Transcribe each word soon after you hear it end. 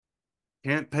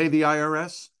Can't pay the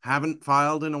IRS? Haven't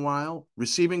filed in a while?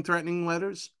 Receiving threatening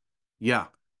letters? Yeah,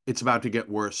 it's about to get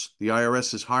worse. The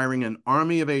IRS is hiring an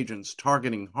army of agents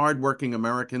targeting hardworking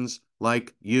Americans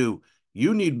like you.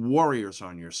 You need warriors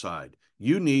on your side.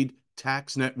 You need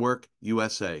Tax Network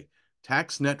USA.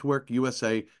 Tax Network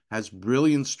USA has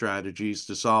brilliant strategies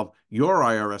to solve your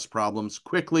IRS problems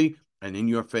quickly and in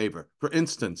your favor. For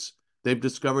instance, they've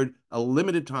discovered a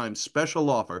limited time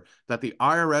special offer that the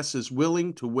IRS is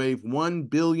willing to waive $1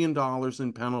 billion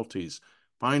in penalties.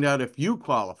 Find out if you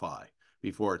qualify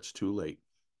before it's too late.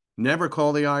 Never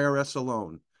call the IRS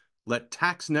alone. Let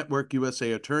Tax Network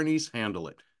USA attorneys handle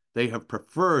it. They have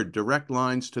preferred direct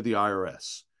lines to the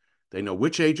IRS. They know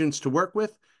which agents to work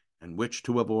with and which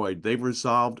to avoid. They've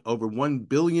resolved over $1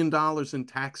 billion in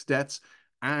tax debts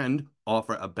and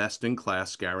offer a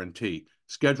best-in-class guarantee.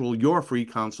 Schedule your free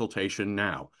consultation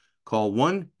now. Call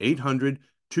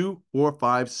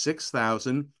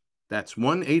 1-800-245-6000. That's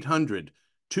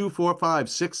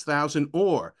 1-800-245-6000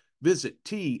 or visit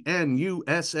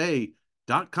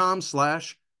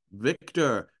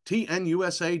tnusa.com/Victor.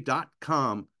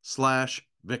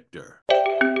 tnusa.com/Victor.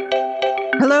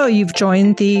 Hello, you've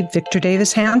joined the Victor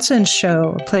Davis Hanson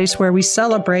Show, a place where we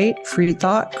celebrate free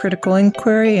thought, critical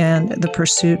inquiry, and the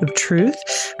pursuit of truth.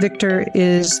 Victor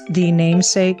is the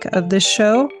namesake of this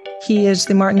show. He is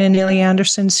the Martin and Neely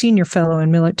Anderson Senior Fellow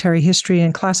in Military History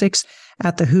and Classics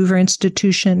at the Hoover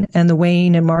Institution and the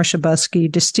Wayne and Marcia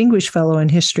Buskey Distinguished Fellow in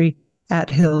History at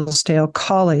Hillsdale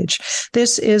College.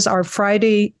 This is our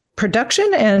Friday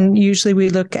production, and usually we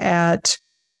look at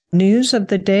news of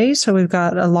the day. So we've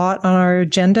got a lot on our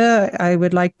agenda. I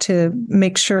would like to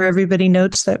make sure everybody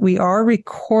notes that we are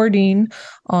recording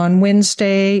on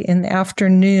Wednesday in the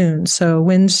afternoon. So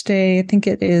Wednesday, I think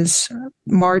it is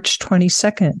March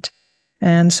 22nd.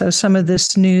 And so some of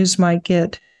this news might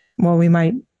we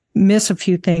might miss a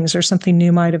few things or something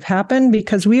new might have happened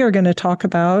because we are going to talk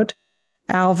about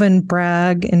Alvin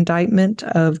Bragg indictment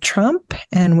of Trump.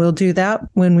 And we'll do that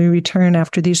when we return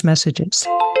after these messages.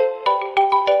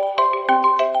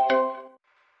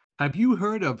 Have you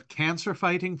heard of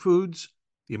cancer-fighting foods?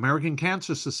 The American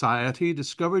Cancer Society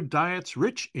discovered diets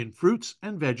rich in fruits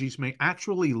and veggies may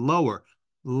actually lower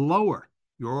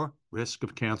your risk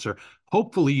of cancer.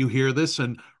 Hopefully you hear this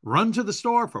and run to the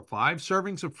store for 5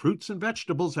 servings of fruits and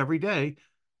vegetables every day.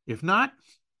 If not,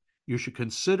 you should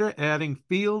consider adding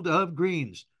Field of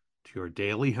Greens to your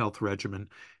daily health regimen.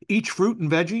 Each fruit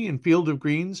and veggie in Field of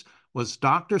Greens was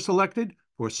doctor selected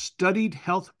for studied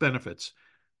health benefits.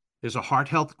 There's a heart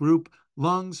health group,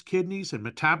 lungs, kidneys, and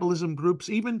metabolism groups,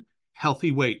 even healthy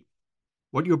weight.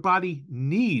 What your body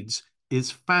needs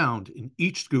is found in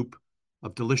each scoop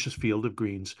of delicious Field of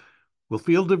Greens. Will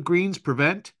Field of Greens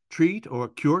prevent, treat, or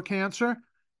cure cancer?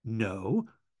 No,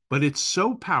 but it's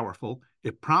so powerful,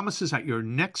 it promises at your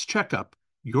next checkup,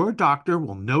 your doctor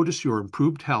will notice your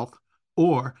improved health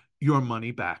or your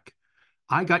money back.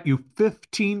 I got you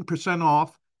 15%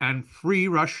 off and free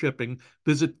rush shipping.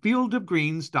 Visit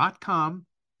fieldofgreens.com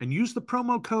and use the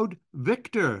promo code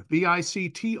VICTOR,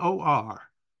 VICTOR,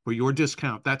 for your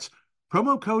discount. That's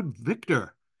promo code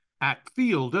VICTOR at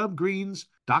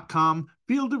fieldofgreens.com,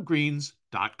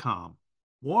 fieldofgreens.com.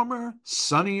 Warmer,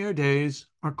 sunnier days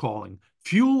are calling.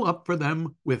 Fuel up for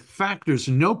them with Factor's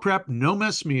no prep, no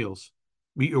mess meals.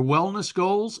 Meet your wellness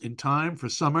goals in time for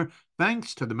summer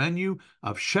thanks to the menu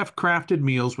of chef-crafted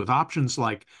meals with options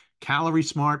like Calorie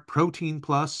Smart, Protein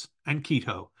Plus, and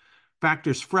Keto.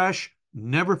 Factor's fresh,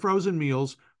 never frozen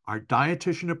meals are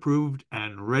dietitian approved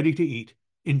and ready to eat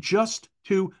in just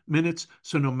 2 minutes.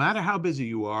 So no matter how busy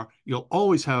you are, you'll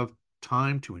always have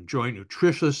time to enjoy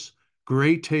nutritious,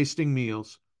 great tasting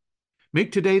meals.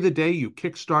 Make today the day you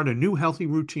kickstart a new healthy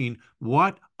routine.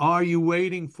 What are you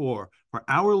waiting for? For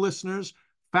our listeners,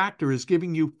 Factor is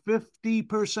giving you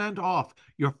 50% off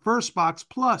your first box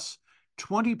plus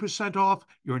 20% off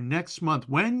your next month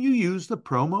when you use the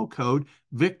promo code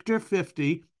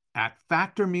VICTOR50 at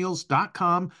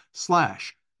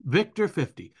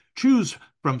factormeals.com/Victor50. Choose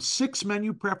from 6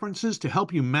 menu preferences to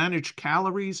help you manage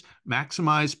calories,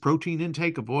 maximize protein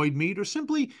intake, avoid meat, or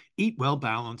simply eat well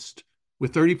balanced.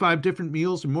 With 35 different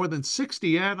meals and more than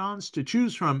 60 add-ons to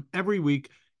choose from every week,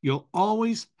 you'll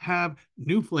always have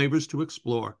new flavors to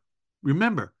explore.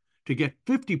 Remember, to get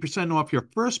 50% off your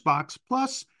first box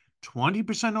plus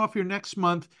 20% off your next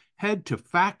month, head to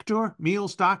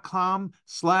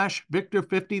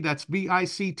factormeals.com/Victor50, that's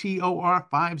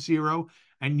VICTOR50,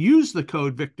 and use the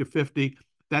code Victor50,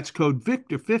 that's code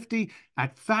Victor50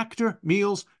 at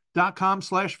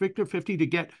factormeals.com/Victor50 to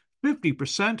get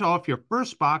 50% off your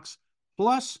first box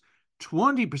plus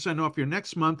 20% off your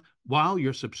next month while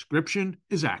your subscription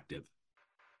is active.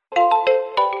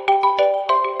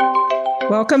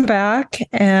 Welcome back.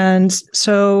 And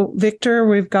so, Victor,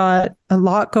 we've got a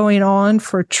lot going on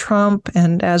for Trump.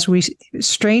 And as we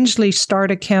strangely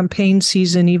start a campaign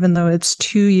season, even though it's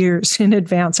 2 years in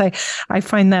advance, I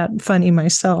find that funny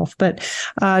myself. But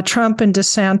Trump and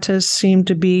DeSantis seem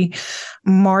to be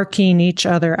marking each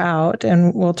other out.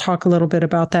 And we'll talk a little bit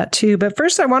about that too. But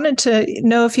first, I wanted to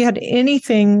know if you had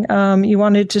anything you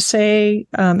wanted to say.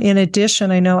 In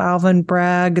addition, I know Alvin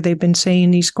Bragg, they've been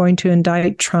saying he's going to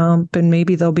indict Trump and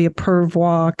maybe there'll be a perv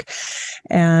walk.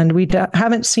 And we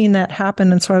haven't seen that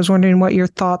happen. And so I was wondering what your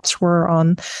thoughts were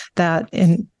on that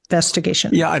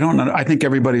investigation. Yeah, I don't know. I think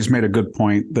everybody's made a good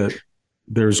point that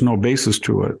there's no basis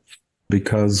to it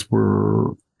because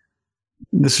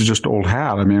this is just old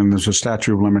hat. I mean, there's a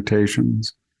statute of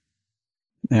limitations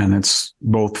and it's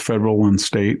both federal and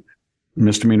state.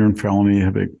 Misdemeanor and felony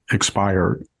have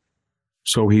expired.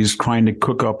 So he's trying to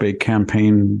cook up a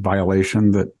campaign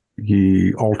violation that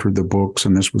he altered the books,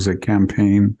 and this was a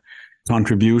campaign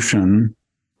contribution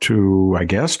to, I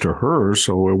guess, to her,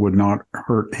 so it would not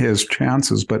hurt his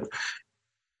chances. But,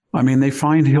 I mean, they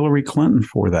fined Hillary Clinton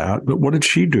for that. But what did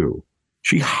she do?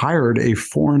 She hired a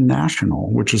foreign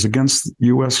national, which is against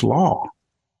U.S. law,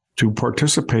 to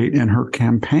participate in her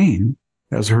campaign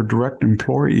as her direct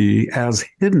employee, as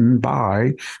hidden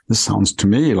by, this sounds to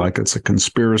me like it's a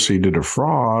conspiracy to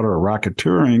defraud or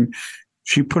racketeering.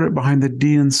 She put it behind the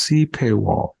DNC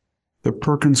paywall, the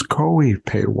Perkins Coie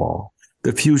paywall,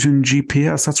 the Fusion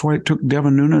GPS. That's why it took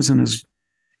Devin Nunes and his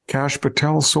Kash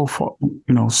Patel so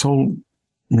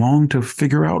long to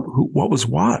figure out what was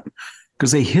what,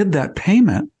 because they hid that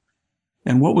payment.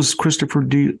 And what was Christopher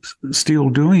Steele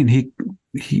doing?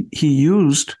 He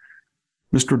used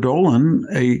Mr. Dolan,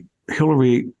 a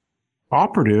Hillary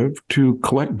operative, to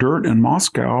collect dirt in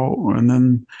Moscow, and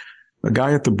then a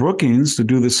guy at the Brookings to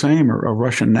do the same, or a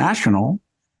Russian national.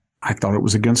 I thought it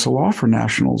was against the law for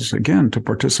nationals, again, to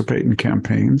participate in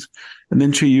campaigns. And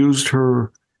then she used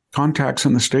her contacts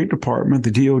in the State Department, the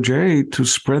DOJ, to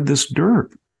spread this dirt.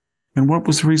 And what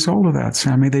was the result of that,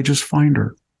 Sammy? They just fined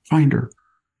her.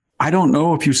 I don't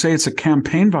know if you say it's a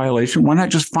campaign violation, why not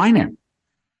just fine him?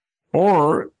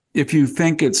 Or if you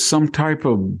think it's some type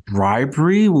of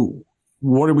bribery,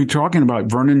 what are we talking about?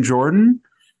 Vernon Jordan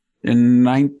in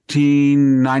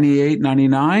 1998,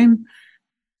 99,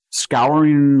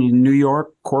 scouring New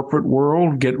York corporate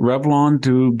world, get Revlon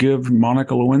to give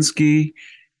Monica Lewinsky,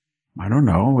 I don't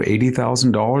know,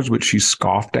 $80,000, which she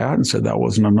scoffed at and said that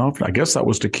wasn't enough. I guess that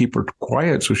was to keep her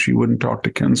quiet so she wouldn't talk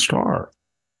to Ken Starr.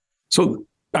 So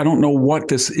I don't know what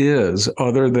this is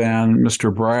other than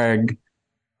Mr. Bragg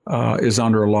is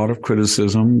under a lot of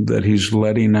criticism that he's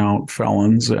letting out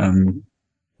felons and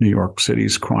New York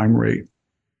City's crime rate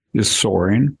is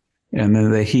soaring, and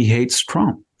then that he hates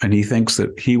Trump, and he thinks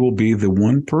that he will be the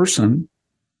one person.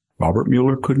 Robert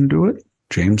Mueller couldn't do it.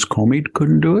 James Comey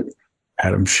couldn't do it.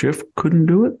 Adam Schiff couldn't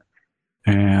do it.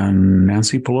 And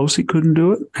Nancy Pelosi couldn't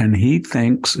do it. And he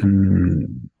thinks,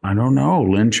 and I don't know,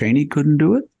 Lynn Cheney couldn't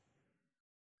do it.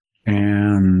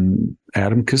 And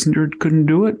Adam Kissinger couldn't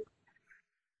do it.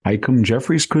 Hakeem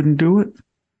Jeffries couldn't do it.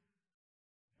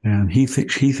 And he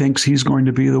thinks he's going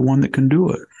to be the one that can do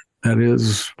it. That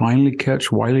is, finally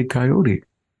catch Wile E. Coyote.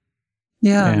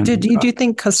 Yeah. And, do you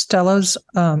think Costello's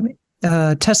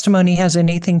testimony has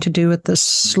anything to do with this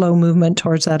slow movement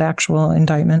towards that actual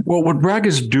indictment? Well, what Bragg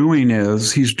is doing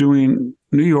is New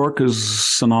York is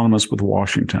synonymous with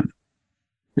Washington.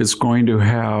 It's going to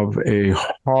have a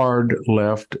hard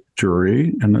left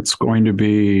jury, and it's going to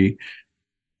be,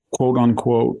 quote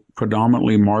unquote,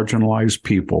 predominantly marginalized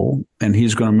people. And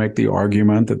he's going to make the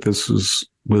argument that this is,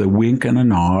 with a wink and a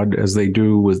nod, as they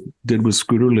did with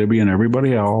Scooter Libby and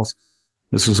everybody else,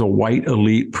 this is a white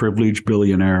elite privileged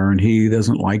billionaire, and he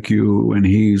doesn't like you, and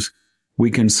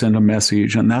we can send a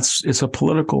message. And it's a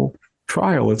political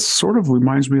trial. It sort of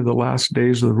reminds me of the last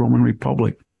days of the Roman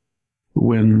Republic,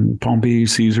 when Pompey,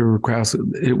 Caesar, Crassus,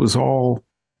 there was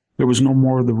no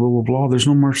more of the rule of law. There's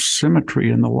no more symmetry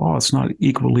in the law. It's not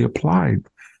equally applied.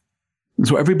 And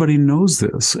so everybody knows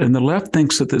this. And the left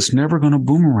thinks that it's never going to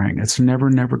boomerang. It's never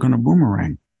going to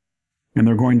boomerang. And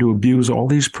they're going to abuse all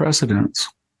these precedents.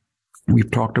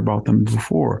 We've talked about them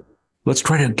before. Let's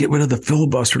try to get rid of the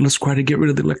filibuster. Let's try to get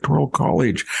rid of the Electoral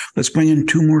College. Let's bring in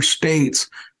 2 more states.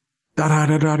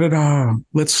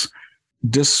 Let's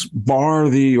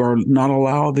disbar or not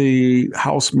allow the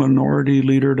House Minority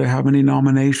Leader to have any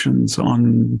nominations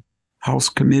on House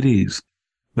committees.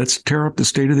 Let's tear up the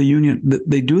State of the Union.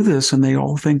 They do this, and they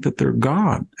all think that they're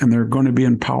God, and they're going to be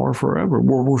in power forever.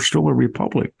 We're still a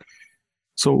republic.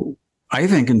 So I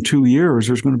think in 2 years,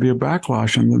 there's going to be a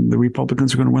backlash, and the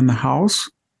Republicans are going to win the House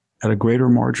at a greater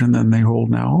margin than they hold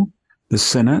now. the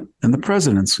Senate, and the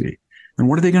presidency. And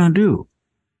what are they going to do?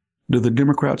 Do the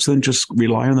Democrats then just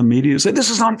rely on the media and say, this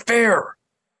is unfair?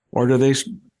 Or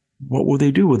what will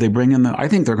they do? Will they bring in I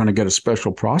think they're going to get a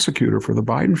special prosecutor for the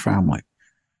Biden family.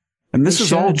 And this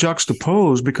is all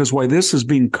juxtaposed because while this is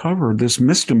being covered, this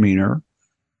misdemeanor,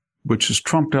 which is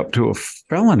trumped up to a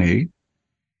felony,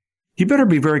 you better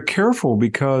be very careful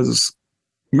because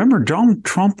remember, Donald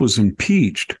Trump was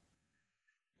impeached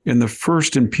in the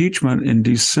first impeachment in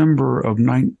December of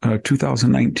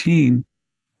 2019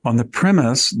 on the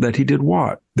premise that he did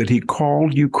what? That he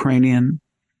called Ukrainian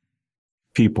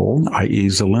people, i.e.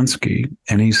 Zelensky,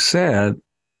 and he said,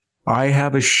 I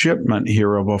have a shipment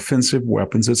here of offensive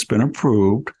weapons that's been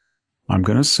approved. I'm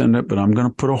going to send it, but I'm going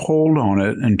to put a hold on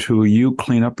it until you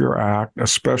clean up your act,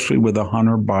 especially with the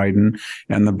Hunter Biden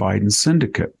and the Biden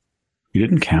syndicate. He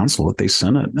didn't cancel it. They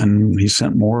sent it, and he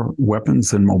sent more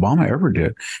weapons than Obama ever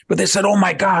did. But they said, oh,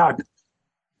 my God,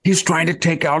 he's trying to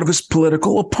take out of his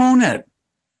political opponent.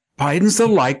 Biden's the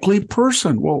likely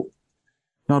person. Well,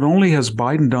 not only has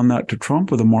Biden done that to Trump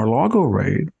with the Mar-a-Lago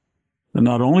raid, and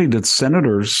not only did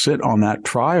senators sit on that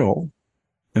trial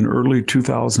in early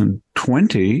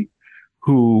 2020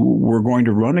 who were going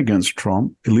to run against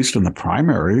Trump, at least in the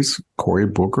primaries, Cory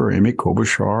Booker, Amy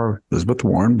Klobuchar, Elizabeth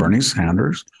Warren, Bernie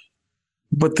Sanders.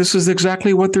 But this is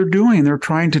exactly what they're doing. They're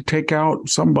trying to take out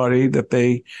somebody that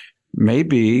they may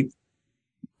be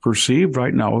perceived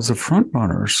right now as a front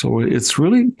runner. So it's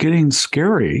really getting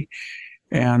scary.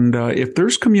 And if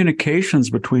there's communications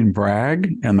between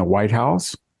Bragg and the White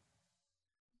House,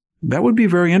 that would be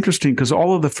very interesting because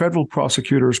all of the federal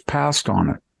prosecutors passed on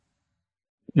it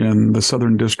in the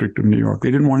Southern District of New York. They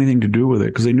didn't want anything to do with it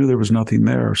because they knew there was nothing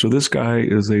there. So this guy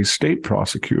is a state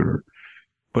prosecutor.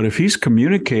 But if he's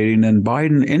communicating and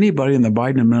anybody in the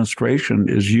Biden administration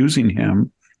is using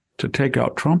him to take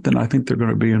out Trump, then I think they're going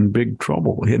to be in big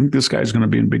trouble. I think this guy's going to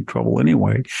be in big trouble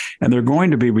anyway. And they're going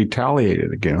to be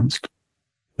retaliated against.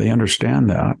 They understand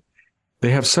that. They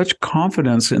have such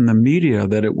confidence in the media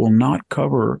that it will not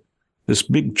cover this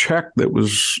big check that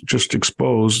was just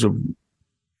exposed of,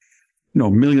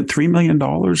 $3 million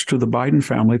to the Biden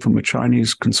family from a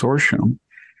Chinese consortium.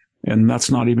 And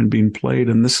that's not even being played.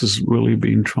 And this is really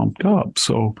being trumped up.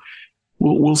 So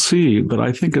we'll see. But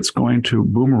I think it's going to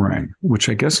boomerang, which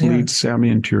I guess leads, Sammy,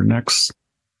 into your next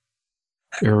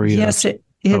area. Yes, it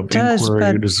does.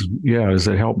 Inquiry. Does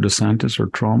it help DeSantis or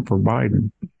Trump or Biden?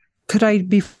 Could I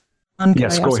be on?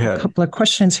 Yes, go ahead. A couple of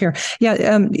questions here.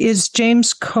 Is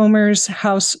James Comer's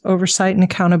House Oversight and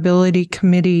Accountability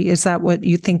Committee, is that what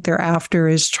you think they're after,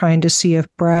 is trying to see if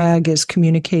Bragg is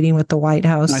communicating with the White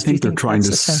House? I think they're trying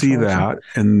to see that,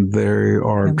 and they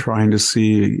are trying to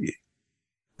see,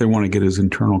 they want to get his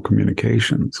internal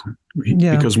communications.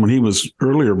 Because when he was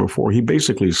earlier before, he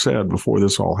basically said before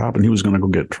this all happened, he was going to go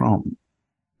get Trump.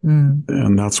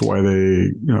 And that's why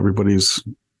everybody's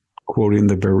quoting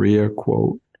the Berea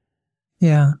quote.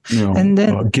 Yeah. And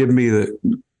then give me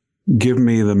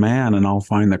the man and I'll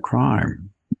find the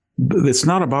crime. It's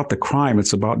not about the crime.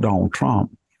 It's about Donald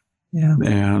Trump. Yeah.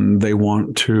 And they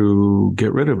want to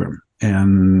get rid of him.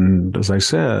 And as I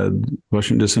said,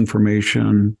 Russian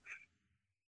disinformation,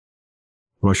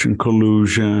 Russian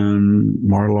collusion,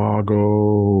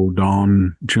 Mar-a-Lago,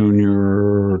 Don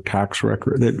Jr., tax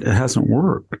record, it hasn't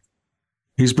worked.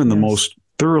 He's been the most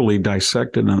thoroughly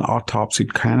dissected and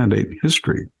autopsied candidate in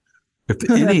history. If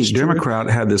any Democrat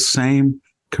had the same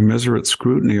commiserate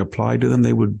scrutiny applied to them,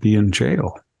 they would be in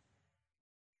jail.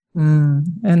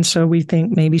 And so we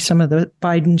think maybe some of the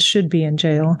Bidens should be in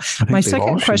jail. My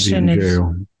second question is,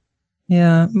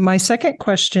 my second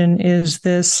question is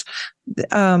this,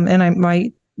 and I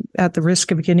might, at the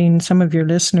risk of getting some of your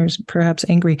listeners perhaps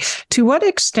angry, to what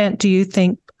extent do you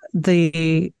think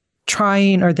the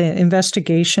trying, or the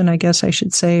investigation, I guess I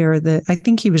should say, I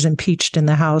think he was impeached in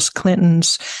the House,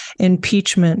 Clinton's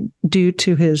impeachment due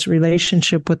to his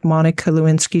relationship with Monica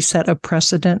Lewinsky, set a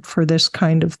precedent for this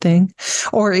kind of thing?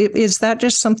 Or is that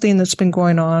just something that's been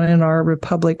going on in our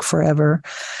republic forever?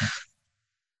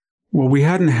 Well, we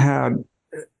hadn't had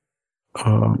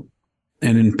an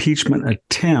impeachment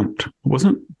attempt.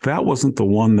 That wasn't the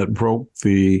one that broke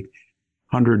the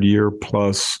 100-year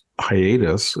plus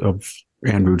hiatus of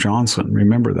Andrew Johnson.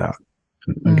 Remember that.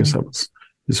 I guess that was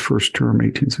his first term,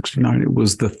 1869. It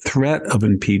was the threat of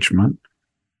impeachment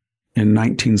in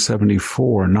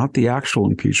 1974, not the actual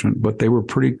impeachment, but they were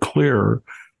pretty clear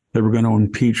they were going to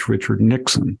impeach Richard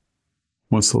Nixon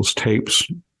once those tapes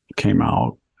came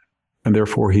out, and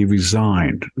therefore he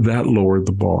resigned. That lowered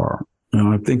the bar.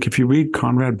 And I think if you read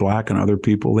Conrad Black and other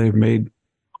people, they've made,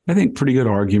 I think, pretty good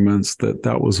arguments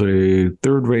that was a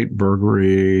third-rate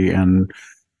burglary, and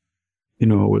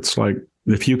It's like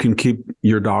if you can keep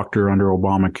your doctor under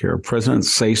Obamacare,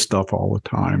 presidents say stuff all the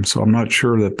time. So I'm not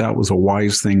sure that was a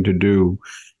wise thing to do,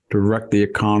 to wreck the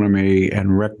economy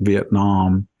and wreck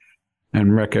Vietnam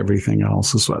and wreck everything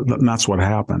else. And that's what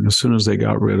happened. As soon as they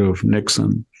got rid of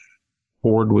Nixon,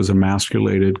 Ford was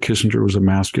emasculated, Kissinger was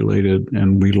emasculated,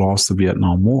 and we lost the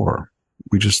Vietnam War.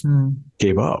 We just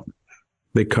gave up.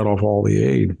 They cut off all the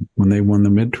aid when they won the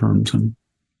midterms in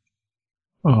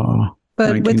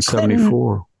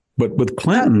 1974. But with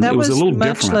Clinton, it was a little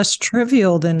different. Much less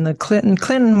trivial than the Clinton.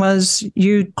 Clinton was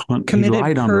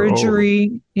committed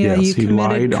perjury. Yeah, yes, you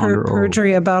committed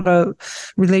perjury about a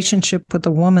relationship with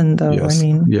a woman, though. Yes,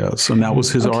 yes, and that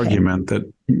was his argument, that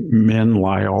men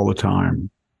lie all the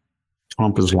time.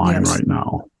 Trump is lying right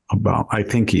now I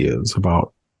think he is,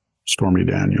 about Stormy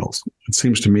Daniels. It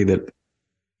seems to me that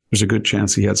there's a good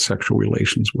chance he had sexual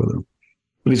relations with her.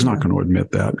 But he's not going to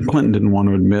admit that. Clinton didn't want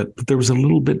to admit, but there was a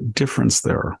little bit difference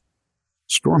there.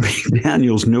 Stormy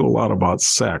Daniels knew a lot about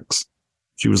sex.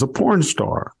 She was a porn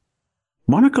star.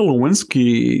 Monica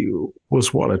Lewinsky was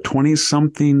a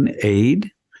 20-something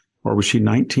aide? Or was she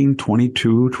 19,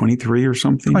 22, 23 or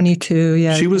something? 22,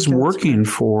 yeah. She was working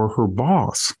for her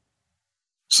boss.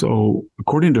 So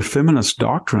according to feminist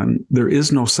doctrine, there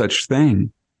is no such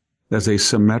thing as a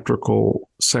symmetrical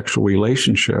sexual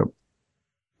relationship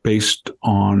based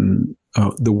on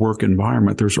the work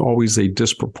environment. There's always a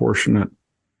disproportionate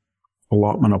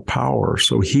allotment of power.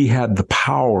 So he had the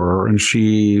power, and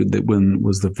she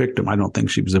was the victim. I don't think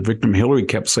she was a victim. Hillary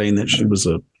kept saying that she was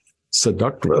a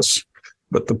seductress.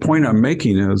 But the point I'm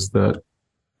making is that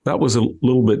was a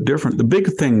little bit different. The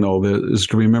big thing, though, is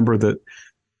to remember that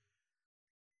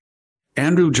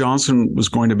Andrew Johnson was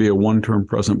going to be a one-term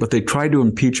president, but they tried to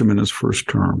impeach him in his first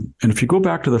term. And if you go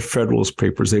back to the Federalist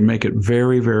Papers, they make it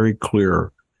very, very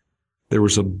clear. There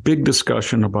was a big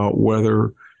discussion about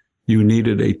whether you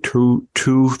needed a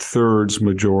two-thirds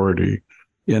majority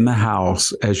in the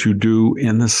House, as you do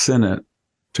in the Senate,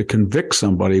 to convict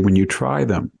somebody when you try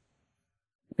them.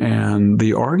 And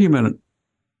the argument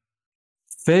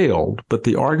failed, but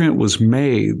the argument was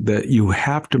made that you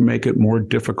have to make it more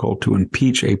difficult to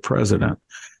impeach a president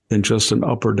than just an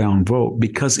up or down vote.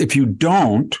 Because if you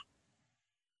don't,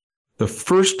 the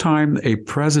first time a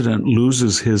president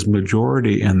loses his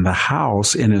majority in the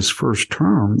House in his first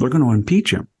term, they're going to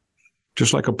impeach him,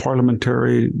 just like a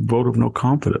parliamentary vote of no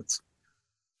confidence.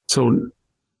 So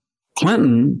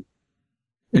Clinton,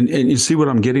 and you see what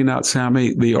I'm getting at,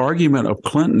 Sammy? The argument of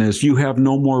Clinton is you have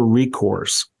no more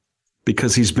recourse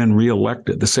because he's been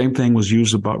reelected. The same thing was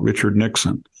used about Richard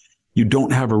Nixon. You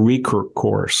don't have a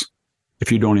recourse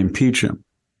if you don't impeach him.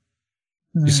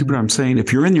 You see what I'm saying?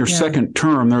 If you're in your second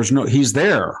term, he's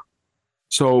there.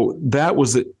 So that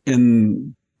was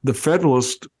in the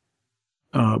Federalist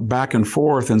back and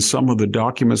forth, and some of the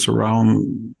documents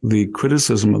around the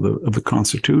criticism of the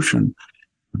Constitution.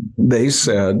 They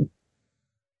said,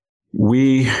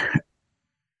 we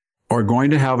are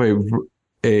going to have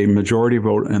a majority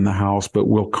vote in the House, but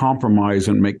we'll compromise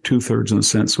and make 2/3 in the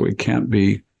Senate so he can't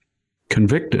be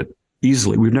convicted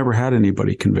easily. We've never had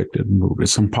anybody convicted and moved.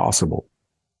 It's impossible.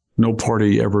 No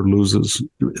party ever loses.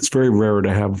 It's very rare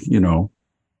to have,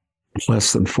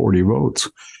 less than 40 votes.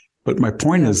 But my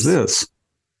point is this.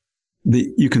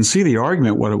 You can see the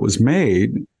argument when it was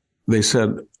made. They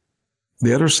said,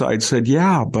 the other side said,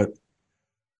 yeah, but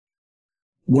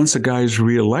once a guy's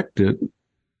reelected,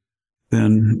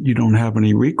 then you don't have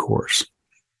any recourse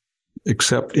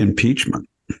except impeachment.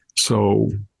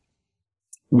 So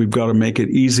we've got to make it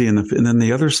easy. And then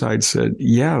the other side said,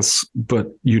 yes, but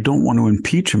you don't want to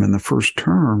impeach him in the first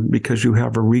term because you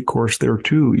have a recourse there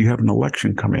too. You have an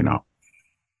election coming up.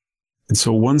 And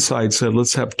so one side said,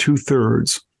 let's have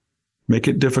 2/3, make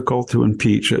it difficult to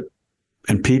impeach him,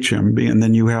 and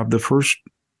then you have the first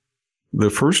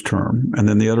term. And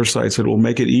then the other side said, well,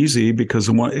 make it easy because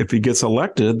if he gets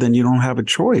elected, then you don't have a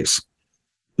choice.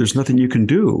 There's nothing you can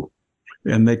do.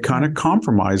 And they kind of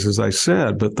compromise, as I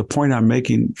said. But the point I'm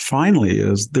making finally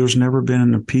is there's never been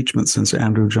an impeachment since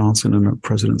Andrew Johnson in a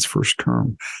president's first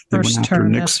term. They went after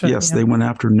Nixon. Yes, they went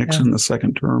after Nixon the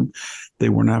second term. They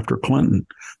went after Clinton.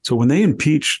 So when they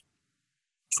impeached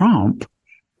Trump,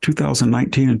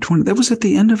 2019 and 20, that was at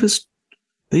the end of his.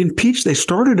 They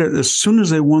started it as soon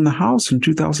as they won the House in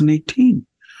 2018.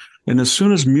 And as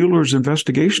soon as Mueller's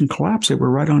investigation collapsed, they were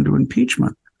right on to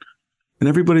impeachment. And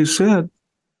everybody said,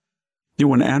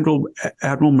 when Admiral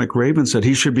McRaven said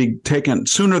he should be taken,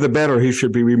 sooner the better, he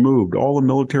should be removed. All the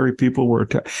military people were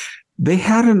attacked. They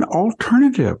had an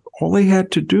alternative. All they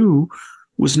had to do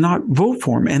was not vote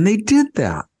for him. And they did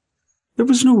that. There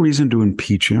was no reason to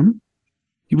impeach him.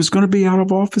 he was going to be out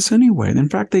of office anyway. In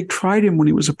fact, they tried him when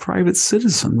he was a private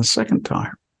citizen the second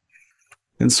time.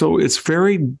 And so it's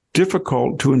very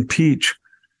difficult to impeach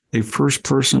a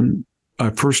first-term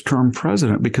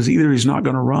president because either he's not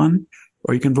going to run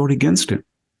or you can vote against him.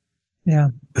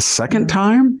 Yeah. The second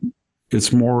time,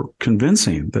 it's more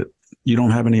convincing that you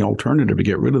don't have any alternative to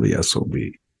get rid of the SOB.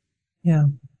 Yeah.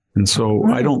 And so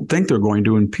I don't think they're going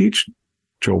to impeach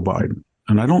Joe Biden.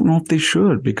 And I don't know if they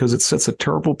should, because it sets a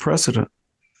terrible precedent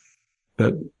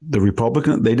that the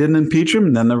Republican, they didn't impeach him,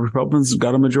 and then the Republicans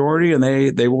got a majority and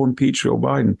they will impeach Joe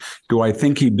Biden. Do I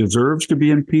think he deserves to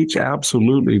be impeached?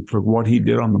 Absolutely, for what he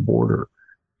did on the border.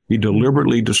 He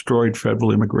deliberately destroyed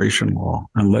federal immigration law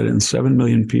and let in 7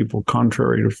 million people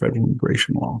contrary to federal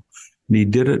immigration law. And he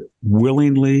did it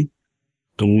willingly,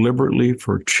 deliberately,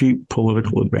 for cheap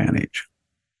political advantage.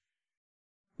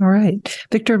 All right.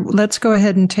 Victor, let's go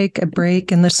ahead and take a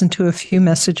break and listen to a few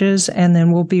messages, and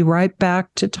then we'll be right back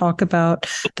to talk about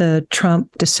the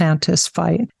Trump-DeSantis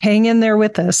fight. Hang in there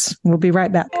with us. We'll be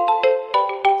right back.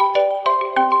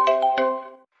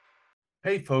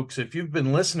 Hey, folks, if you've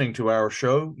been listening to our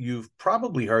show, you've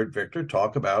probably heard Victor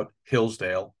talk about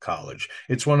Hillsdale College.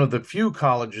 It's one of the few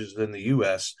colleges in the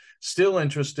U.S. still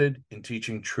interested in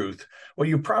teaching truth. What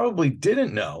you probably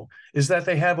didn't know is that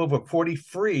they have over 40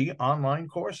 free online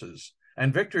courses.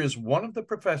 And Victor is one of the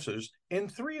professors in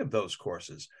 3 of those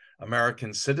courses: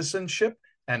 American Citizenship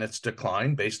and Its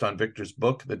Decline, based on Victor's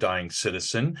book, The Dying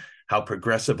Citizen, How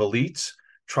Progressive Elites,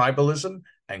 Tribalism,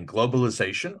 and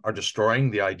Globalization Are Destroying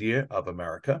the Idea of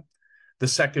America; The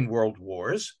Second World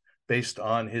Wars, based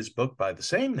on his book by the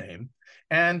same name;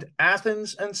 and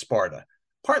Athens and Sparta,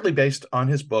 partly based on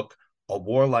his book, A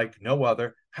War Like No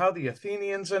Other, How the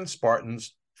Athenians and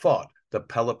Spartans Fought the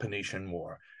Peloponnesian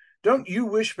War. Don't you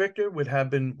wish Victor would have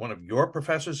been one of your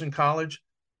professors in college?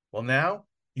 Well, now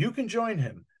you can join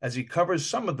him as he covers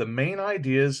some of the main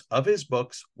ideas of his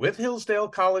books with Hillsdale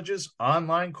College's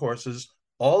online courses,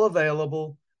 all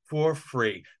available for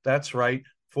free. That's right,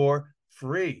 for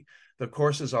free. The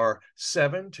courses are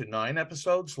 7 to 9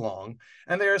 episodes long,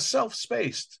 and they are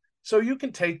self-spaced, so you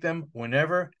can take them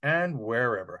whenever and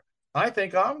wherever. I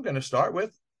think I'm going to start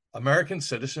with American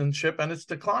Citizenship and Its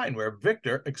Decline, where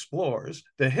Victor explores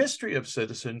the history of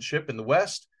citizenship in the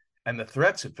West and the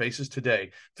threats it faces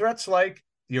today. Threats like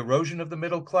the erosion of the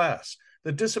middle class,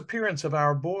 the disappearance of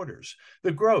our borders,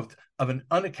 the growth of an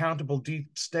unaccountable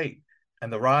deep state,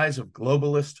 and the rise of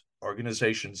globalist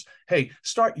organizations. Hey,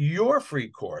 start your free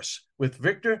course with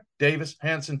Victor Davis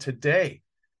Hanson today.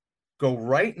 Go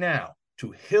right now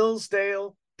to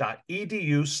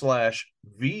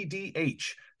hillsdale.edu/VDH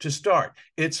to start.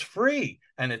 It's free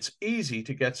and it's easy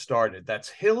to get started. That's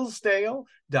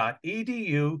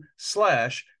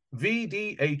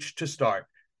hillsdale.edu/VDH to start.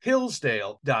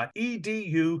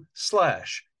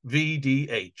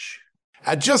 hillsdale.edu/VDH.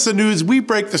 At Just the News, we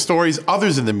break the stories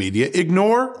others in the media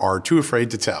ignore or are too afraid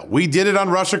to tell. We did it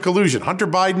on Russia collusion, Hunter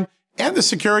Biden, and the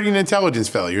security and intelligence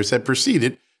failures that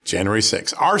preceded January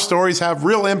 6th. Our stories have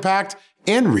real impact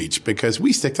and reach because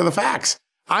we stick to the facts.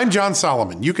 I'm John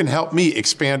Solomon. You can help me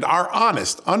expand our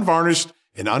honest, unvarnished,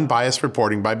 and unbiased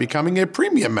reporting by becoming a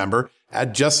premium member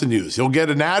at Just the News. You'll get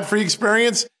an ad-free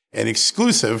experience and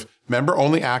exclusive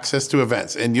member-only access to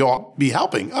events, and you'll be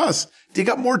helping us dig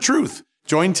up more truth.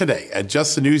 Join today at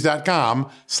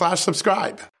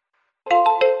justthenews.com/subscribe.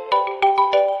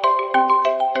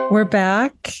 We're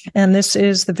back, and this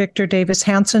is the Victor Davis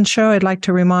Hanson Show. I'd like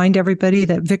to remind everybody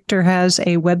that Victor has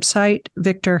a website,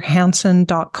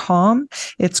 victorhanson.com.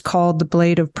 It's called The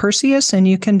Blade of Perseus, and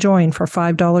you can join for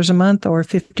 $5 a month or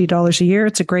 $50 a year.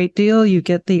 It's a great deal. You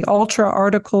get the Ultra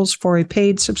articles for a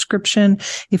paid subscription.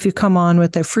 If you come on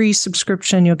with a free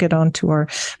subscription, you'll get onto our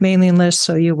mailing list,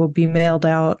 so you will be mailed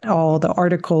out all the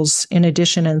articles in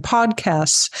addition, and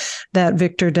podcasts that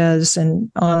Victor does.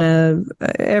 And on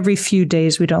every few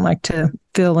days, we don't like to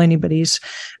fill anybody's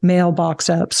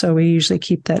mailbox up, so we usually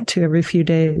keep that to every few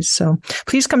days. So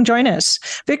please come join us.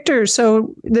 Victor,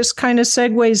 so this kind of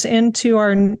segues into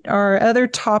our other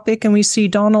topic, and we see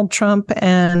Donald Trump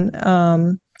and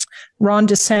Ron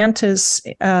DeSantis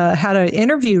had an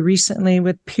interview recently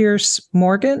with Piers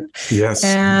Morgan. Yes,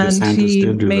 and DeSantis he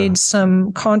did do made that.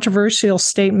 some controversial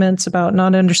statements about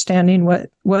not understanding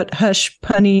what hush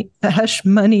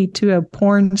money to a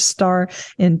porn star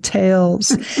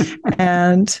entails.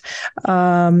 And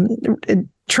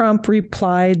Trump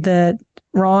replied that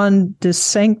Ron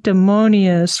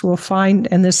DeSanctimonious will find,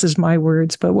 and this is my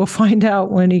words, but will find out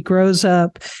when he grows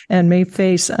up and may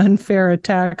face unfair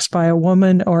attacks by a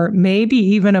woman or maybe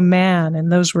even a man.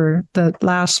 And those were, the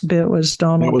last bit was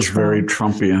Donald Trump. That was very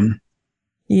Trumpian.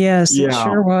 Yes, it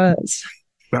sure was.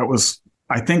 That was,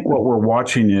 I think what we're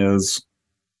watching is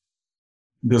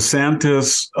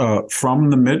DeSantis from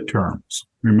the midterms.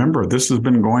 Remember, this has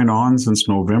been going on since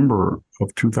November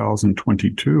of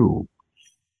 2022,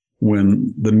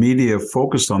 when the media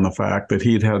focused on the fact that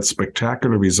he'd had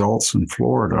spectacular results in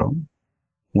Florida,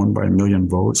 won by 1 million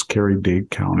votes, carried Dade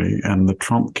County, and the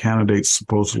Trump candidates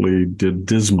supposedly did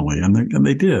dismally, and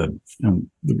they did. And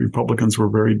the Republicans were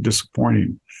very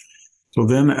disappointing. So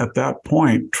then at that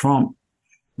point, Trump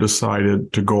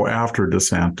decided to go after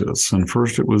DeSantis. And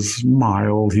first it was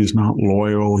mild. He's not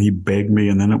loyal. He begged me.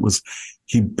 And then it was,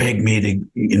 he begged me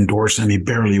to endorse him. He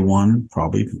barely won.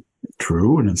 Probably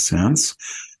true in a sense.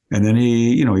 And then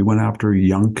he went after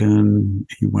Youngkin.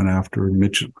 He went after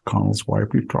Mitch McConnell's wife.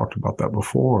 We've talked about that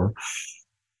before.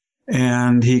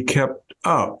 And he kept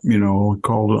up,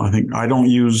 called, I think, I don't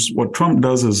use, what Trump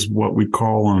does is what we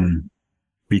call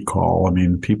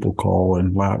people call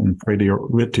in Latin,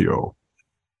 praeteritio.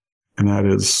 And that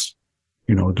is,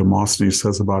 Demosthenes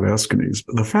says about Aeschines.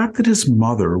 But the fact that his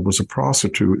mother was a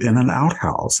prostitute in an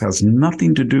outhouse has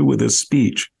nothing to do with his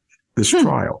speech, this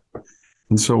trial.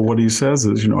 And so what he says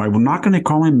is, I'm not going to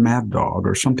call him Mad Dog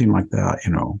or something like that,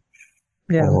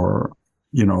 Yeah. Or,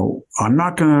 I'm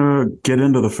not going to get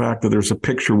into the fact that there's a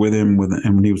picture with him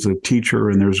and when he was a teacher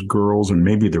and there's girls and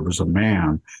maybe there was a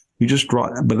man. He just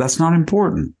but that's not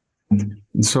important.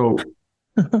 And so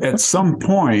at some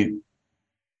point,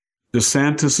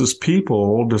 DeSantis's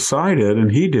people decided,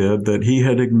 and he did, that he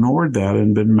had ignored that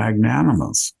and been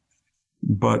magnanimous.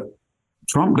 But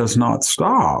Trump does not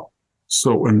stop.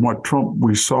 So, and what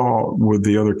we saw with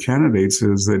the other candidates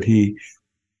is that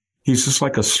he's just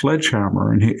like a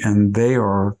sledgehammer, and they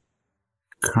are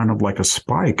kind of like a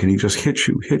spike, and he just hits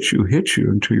you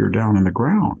until you're down in the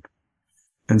ground.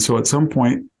 And so at some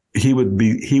point, he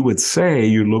would say,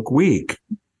 you look weak.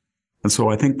 And so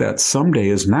I think that someday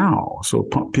is now. So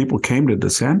people came to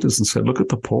DeSantis and said, look at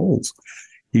the polls.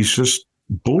 He's just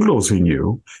bulldozing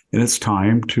you, and it's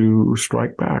time to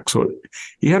strike back. So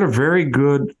he had a very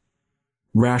good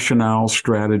rationale,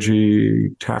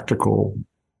 strategy, tactical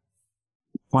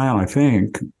plan, I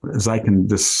think, as I can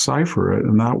decipher it.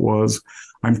 And that was,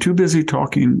 I'm too busy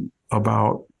talking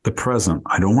about the present.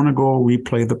 I don't want to go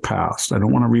replay the past. I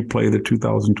don't want to replay the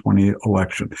 2020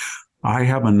 election. I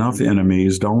have enough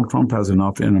enemies. Donald Trump has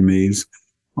enough enemies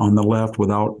on the left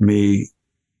without me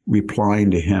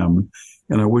replying to him.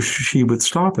 And I wish he would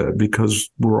stop it because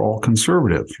we're all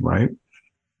conservatives, right?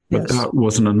 But Yes. that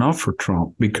wasn't enough for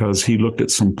Trump because he looked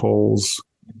at some polls.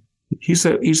 He's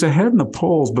ahead in the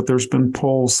polls, but there's been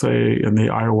polls, say, in the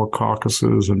Iowa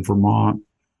caucuses in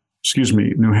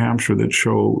New Hampshire, that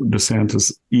show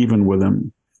DeSantis even with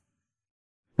him.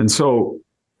 And so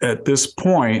at this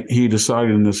point, he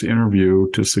decided in this interview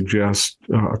to suggest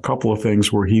a couple of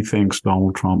things where he thinks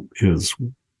Donald Trump is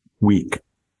weak.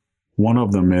 One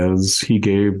of them is he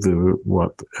gave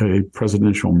a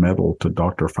presidential medal to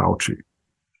Dr. Fauci.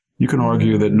 You can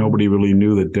argue that nobody really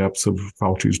knew the depths of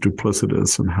Fauci's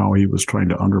duplicitous and how he was trying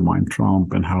to undermine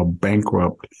Trump and how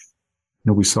bankrupt.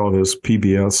 We saw this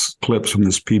clips from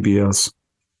this PBS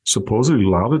supposedly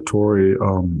laudatory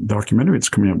documentary that's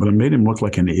coming up, but it made him look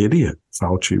like an idiot,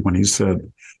 Fauci, when he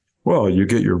said, well, you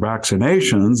get your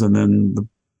vaccinations, and then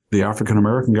the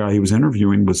African-American guy he was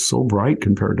interviewing was so bright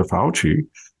compared to Fauci.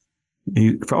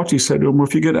 Fauci said to him, well,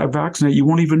 if you get vaccinated, you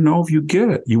won't even know if you get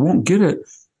it. You won't get it.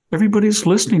 Everybody's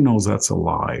listening knows that's a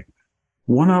lie.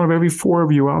 1 out of every 4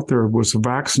 of you out there was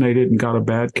vaccinated and got a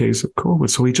bad case of COVID.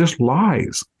 So he just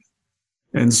lies.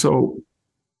 And so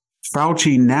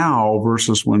Fauci now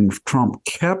versus when Trump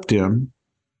kept him,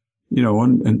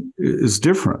 and is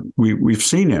different. We've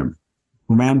seen him.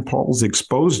 Rand Paul's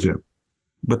exposed him,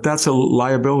 but that's a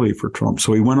liability for Trump.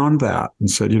 So he went on that and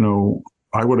said,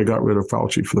 I would have got rid of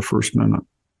Fauci for the first minute.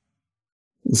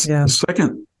 Yeah. The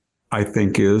second, I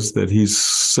think, is that he's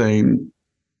saying,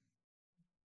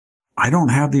 I don't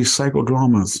have these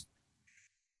psychodramas.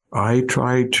 I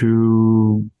try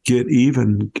to get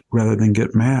even rather than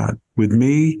get mad. With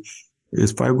me,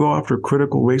 if I go after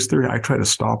critical race theory, I try to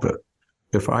stop it.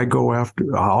 If I go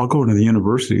I'll go into the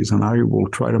universities and I will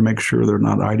try to make sure they're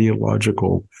not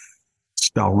ideological,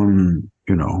 Stalin,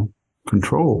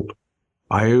 controlled.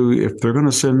 If they're going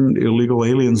to send illegal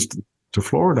aliens to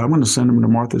Florida, I'm going to send them to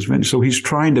Martha's Vineyard. So he's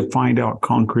trying to find out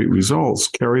concrete results,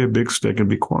 carry a big stick and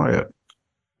be quiet.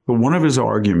 But one of his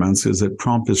arguments is that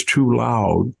Trump is too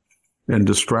loud and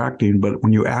distracting. But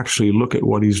when you actually look at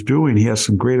what he's doing, he has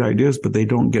some great ideas, but they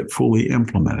don't get fully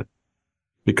implemented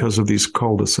because of these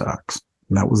cul-de-sacs.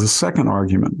 And that was the second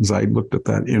argument as I looked at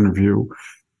that interview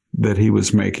that he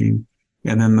was making.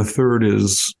 And then the third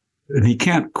is, and he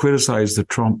can't criticize the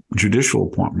Trump judicial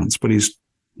appointments, but he's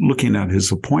looking at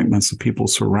his appointments, the people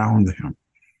surround him.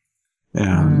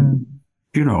 And,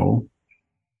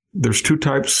 there's two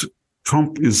types.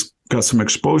 Trump is got some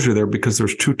exposure there because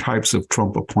there's two types of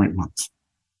Trump appointments.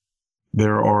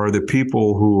 There are the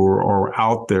people who are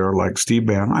out there like Steve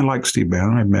Bannon. I like Steve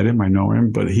Bannon. I've met him. I know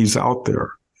him, but he's out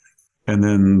there. And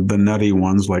then the nutty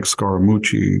ones like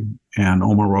Scaramucci and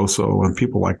Omaroso and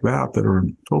people like that are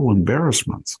total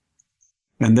embarrassments.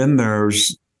 And then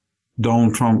there's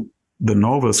Donald Trump, the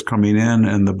novice, coming in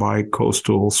and the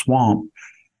bi-coastal swamp,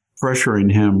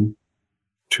 pressuring him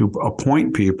to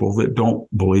appoint people that don't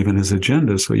believe in his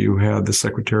agenda. So you had the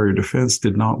Secretary of Defense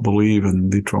did not believe in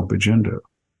the Trump agenda.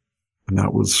 And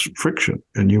that was friction.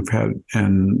 And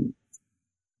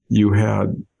you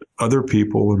had other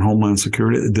people in Homeland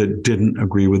Security that didn't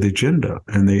agree with the agenda,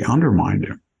 and they undermined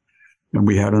him. And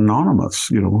we had Anonymous,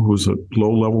 who was a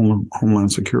low-level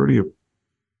Homeland Security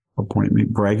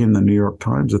appointment, bragging in the New York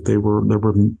Times that there were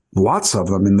lots of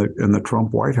them in the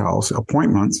Trump White House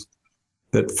appointments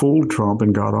that fooled Trump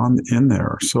and got on in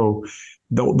there. So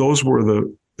those were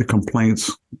the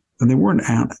complaints, and they weren't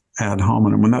ad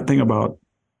hominem. When that thing about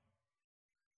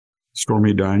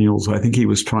Stormy Daniels, I think he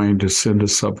was trying to send a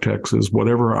subtext as,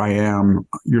 whatever I am,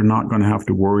 you're not going to have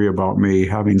to worry about me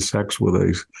having sex with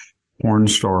a porn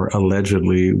star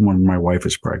allegedly when my wife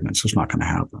is pregnant. It's just not going to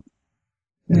happen.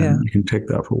 Yeah. And you can take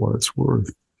that for what it's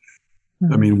worth.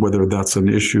 Mm-hmm. I mean, whether that's an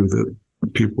issue that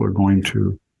people are going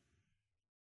to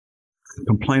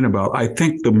complain about. I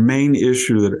think the main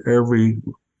issue that every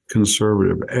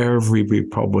conservative, every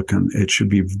Republican, it should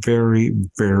be very,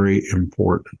 very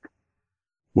important.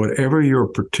 Whatever your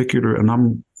particular, and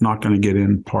I'm not going to get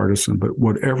in partisan, but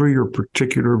whatever your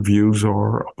particular views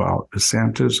are about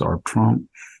DeSantis or Trump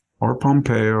or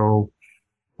Pompeo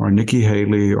or Nikki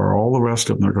Haley or all the rest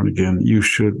of them they're going to get in, you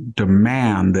should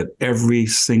demand that every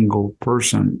single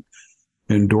person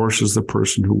endorses the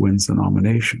person who wins the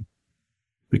nomination,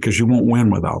 because you won't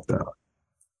win without that.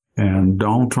 And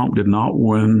Donald Trump did not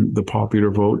win the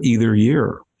popular vote either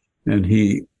year, and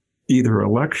either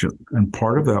election. And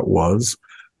part of that was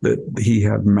that he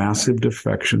had massive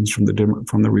defections from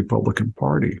the Republican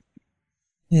Party.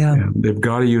 Yeah, and they've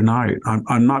got to unite.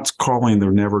 I'm not calling the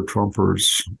Never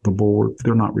Trumpers the board.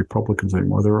 They're not Republicans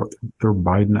anymore. They're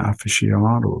Biden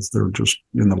aficionados. They're just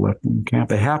in the left-wing camp.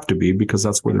 They have to be, because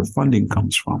that's where their funding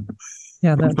comes from.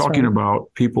 Yeah, I'm talking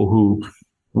about people who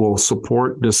will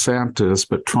support DeSantis,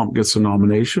 but Trump gets a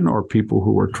nomination, or people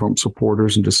who are Trump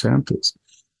supporters and DeSantis.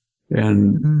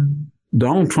 And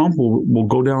Donald Trump will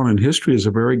go down in history as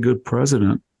a very good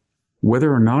president,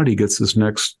 whether or not he gets his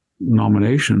next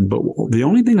nomination. But the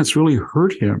only thing that's really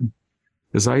hurt him,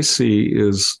 as I see,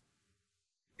 is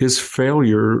his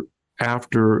failure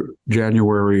after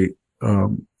January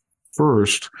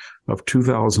 1st of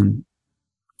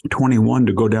 2021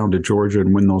 to go down to Georgia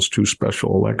and win those two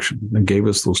special elections and gave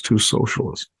us those two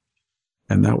socialists.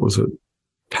 And that was a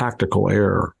tactical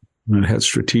error. And it had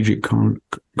strategic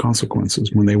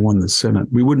consequences when they won the Senate.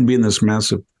 We wouldn't be in this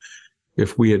mess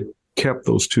if we had kept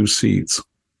those two seats.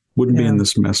 Wouldn't be in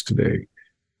this mess today.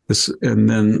 And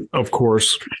then, of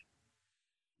course,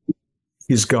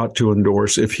 he's got to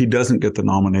endorse. If he doesn't get the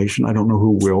nomination, I don't know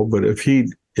who will, but if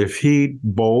he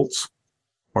bolts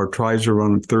or tries to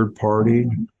run a third party,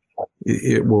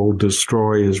 it will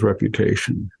destroy his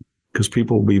reputation, because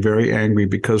people will be very angry,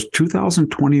 because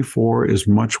 2024 is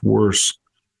much worse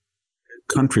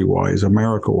country-wise,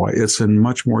 America-wise. It's in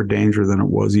much more danger than it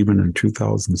was even in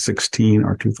 2016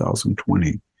 or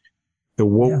 2020. The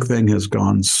woke thing has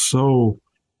gone so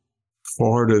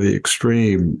far to the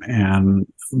extreme, and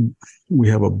we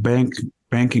have a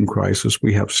banking crisis.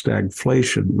 We have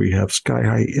stagflation. We have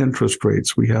sky-high interest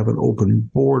rates. We have an open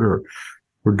border.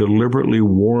 We're deliberately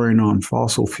warring on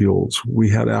fossil fuels. We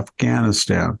had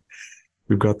Afghanistan.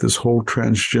 We've got this whole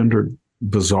transgender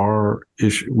bizarre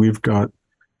issue. We've got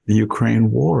the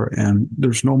Ukraine war, and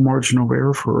there's no margin of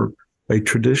error for a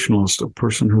traditionalist, a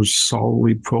person who's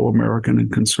solidly pro-American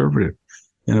and conservative.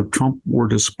 And if Trump were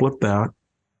to split that,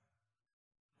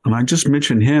 and I just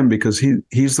mentioned him because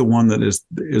he's the one that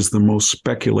is the most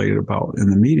speculated about in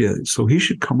the media. So he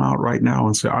should come out right now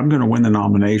and say, I'm going to win the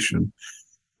nomination.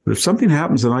 But if something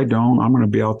happens that I don't, I'm going to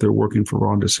be out there working for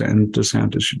Ron DeSantis.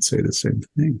 DeSantis should say the same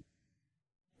thing.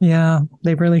 Yeah,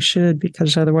 they really should,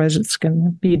 because otherwise it's going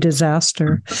to be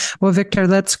disaster. Well, Victor,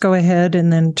 let's go ahead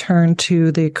and then turn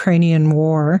to the Ukrainian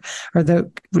war, or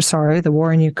the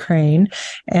war in Ukraine,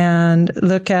 and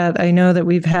look at, I know that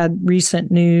we've had recent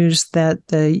news that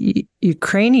the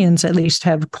Ukrainians at least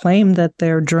have claimed that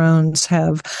their drones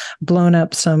have blown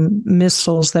up some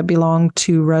missiles that belong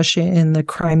to Russia in the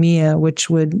Crimea, which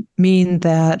would mean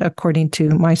that, according to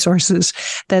my sources,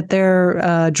 that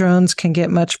their drones can get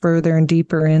much further and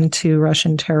deeper into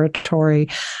Russian territory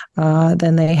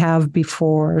than they have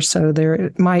before. So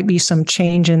there might be some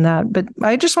change in that. But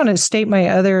I just want to state my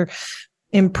other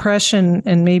impression,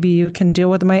 and maybe you can deal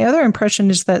with it. My other impression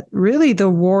is that really the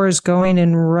war is going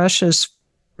in Russia's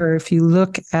favor. If you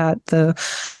look at the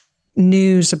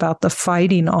news about the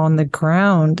fighting on the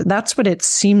ground, that's what it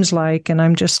seems like. And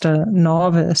I'm just a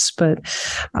novice, but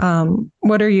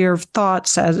what are your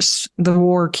thoughts as the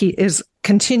war is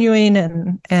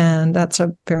continuing? And that's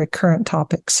a very current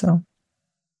topic. So,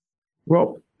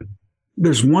 well,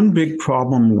 there's one big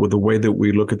problem with the way that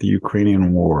we look at the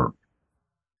Ukrainian war.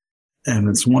 And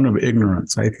it's one of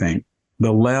ignorance, I think.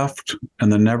 The left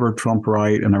and the never Trump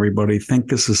right and everybody think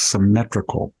this is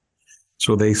symmetrical.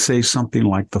 So they say something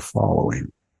like the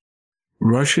following.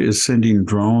 Russia is sending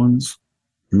drones,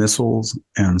 missiles,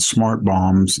 and smart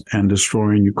bombs and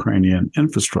destroying Ukrainian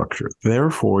infrastructure.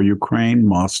 Therefore, Ukraine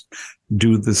must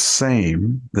do the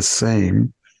same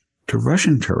to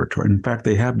Russian territory. In fact,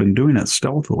 they have been doing it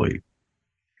stealthily.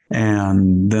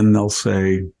 And then they'll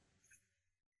say,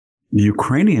 the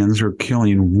Ukrainians are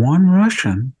killing one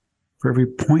Russian for every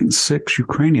 0.6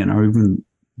 Ukrainian, or even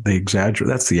they exaggerate.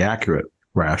 That's the accurate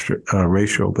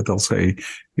ratio, but they'll say,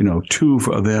 2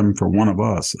 of them for one of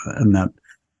us, and that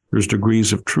there's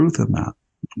degrees of truth in that.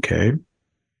 Okay.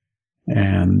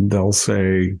 And they'll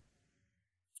say,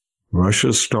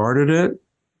 Russia started it,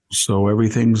 so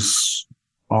everything's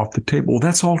off the table. Well,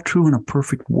 that's all true in a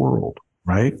perfect world,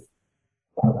 right?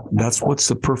 That's what's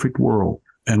the perfect world.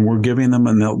 And we're giving them,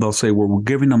 and they'll say, well, we're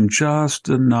giving them just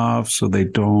enough so they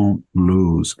don't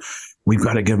lose. We've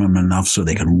got to give them enough so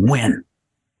they can win.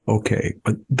 Okay,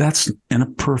 but that's in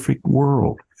a perfect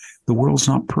world. The world's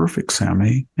not perfect,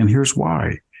 Sammy, and here's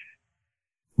why.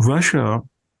 Russia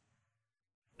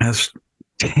has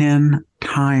 10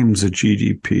 times the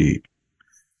GDP,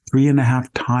 3.5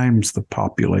 times the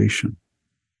population,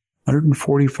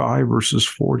 145 versus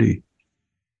 40.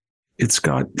 It's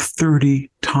got 30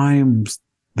 times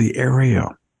the area.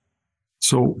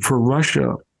 So for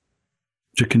Russia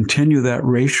to continue that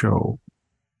ratio,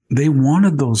 they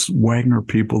wanted those Wagner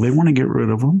people. They want to get rid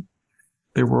of them.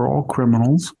 They were all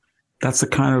criminals. That's the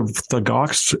kind of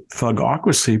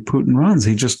thugocracy Putin runs.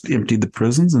 He just emptied the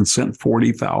prisons and sent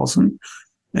 40,000.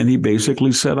 And he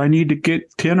basically said, I need to get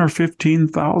 10 or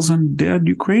 15,000 dead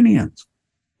Ukrainians.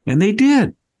 And they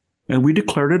did. And we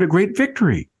declared it a great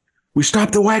victory. We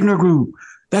stopped the Wagner group.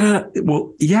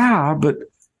 Well, yeah, but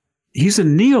he's a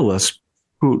nihilist,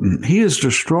 Putin. He is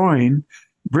destroying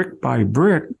brick by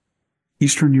brick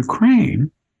Eastern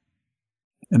Ukraine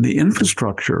and the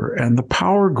infrastructure and the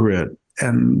power grid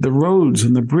and the roads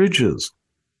and the bridges.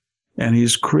 And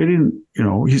he's creating,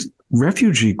 he's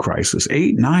refugee crisis.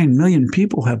 8-9 million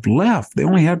people have left. They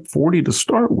only had 40 to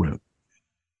start with.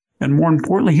 And more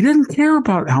importantly, he didn't care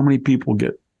about how many people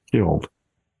get killed.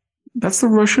 That's the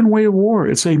Russian way of war.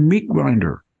 It's a meat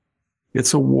grinder.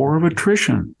 It's a war of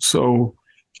attrition. So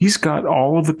he's got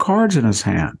all of the cards in his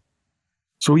hand.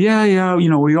 So yeah,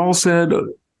 we all said,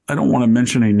 I don't want to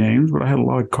mention any names, but I had a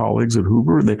lot of colleagues at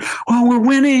Hoover. We're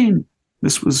winning.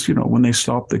 This was, when they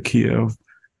stopped the Kiev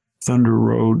Thunder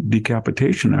Road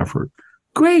decapitation effort.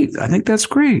 Great. I think that's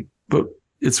great. But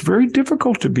it's very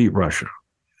difficult to beat Russia,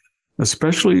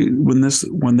 especially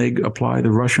when they apply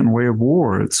the Russian way of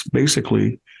war. It's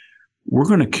basically, we're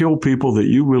going to kill people that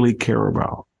you really care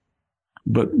about.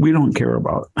 But we don't care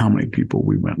about how many people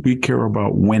we win. We care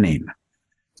about winning.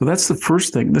 So that's the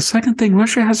first thing. The second thing,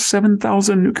 Russia has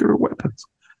 7,000 nuclear weapons.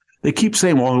 They keep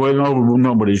saying, well,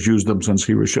 nobody's used them since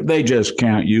Hiroshima. They just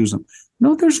can't use them.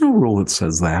 No, there's no rule that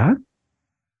says that.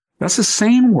 That's a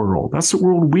sane world. That's the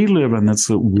world we live in. That's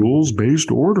the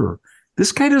rules-based order.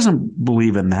 This guy doesn't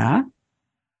believe in that.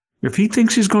 If he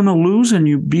thinks he's going to lose and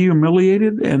you be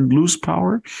humiliated and lose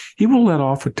power, he will let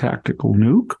off a tactical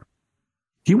nuke.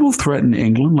 He will threaten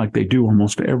England like they do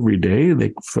almost every day.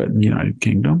 They threaten the United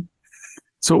Kingdom.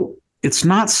 So it's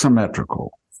not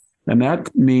symmetrical. And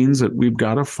that means that we've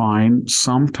got to find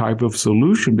some type of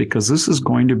solution, because this is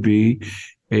going to be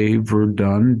a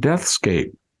Verdun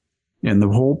deathscape. And the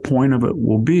whole point of it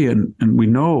will be, and we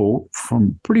know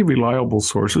from pretty reliable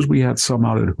sources, we had some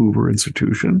out at Hoover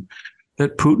Institution,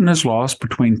 that Putin has lost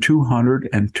between 200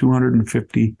 and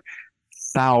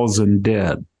 250,000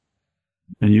 dead.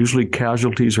 And usually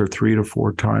casualties are 3 to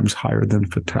 4 times higher than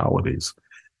fatalities.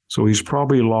 So he's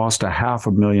probably lost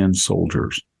 500,000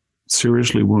 soldiers,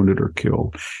 seriously wounded or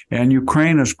killed. And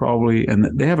Ukraine is probably, and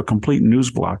they have a complete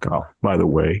news blackout, by the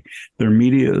way. Their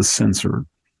media is censored,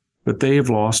 but they have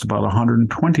lost about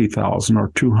 120,000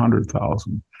 or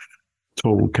 200,000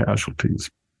 total casualties.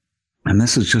 And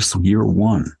this is just year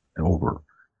one over.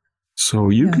 So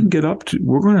you can get up to,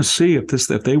 we're going to see if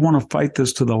they want to fight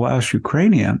this to the last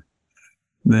Ukrainian,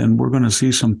 then we're going to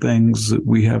see some things that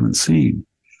we haven't seen.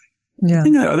 Yeah.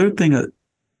 The other thing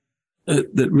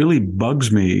that really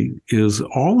bugs me is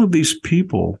all of these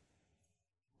people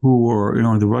who are,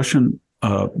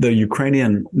 the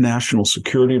Ukrainian National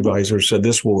Security Advisor said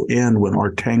this will end when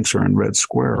our tanks are in Red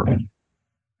Square.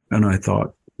 And I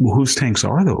thought, well, whose tanks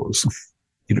are those?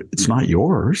 It's not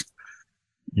yours.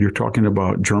 You're talking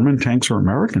about German tanks or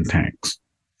American tanks.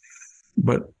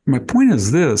 But my point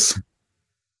is this.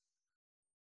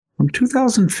 From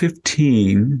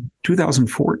 2014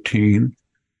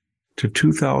 to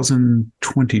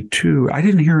 2022, I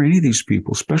didn't hear any of these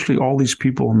people, especially all these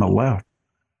people on the left.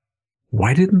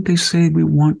 Why didn't they say we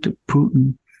want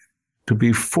Putin to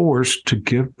be forced to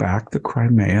give back the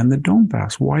Crimea and the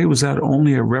Donbass? Why was that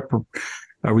only a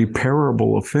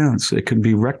repairable offense? It can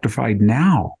be rectified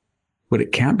now, but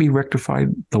it can't be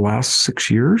rectified the last 6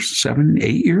 years, 7,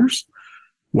 8 years?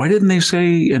 Why didn't they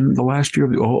say in the last year,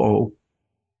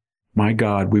 my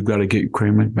God, we've got to get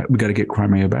Crimea back. We've got to get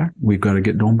Crimea back. We've got to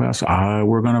get Donbass.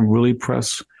 We're going to really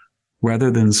press,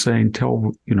 rather than saying,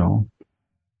 tell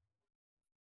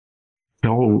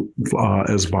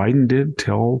as Biden did,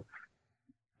 tell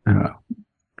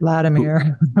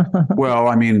Vladimir. Well,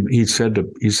 I mean, he said to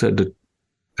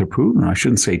Putin, I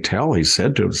shouldn't say tell, he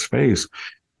said to his face,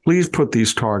 please put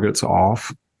these targets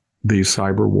off the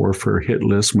cyber warfare hit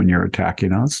list when you're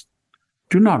attacking us.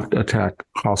 Do not attack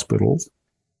hospitals.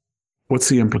 What's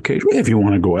the implication? If you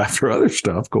want to go after other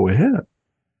stuff, go ahead.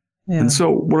 Yeah. And so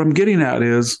what I'm getting at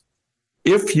is,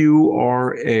 if you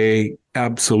are a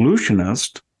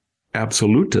absolutist,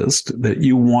 that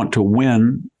you want to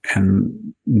win,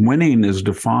 and winning is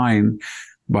defined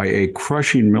by a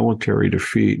crushing military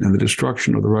defeat and the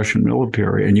destruction of the Russian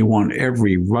military, and you want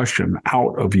every Russian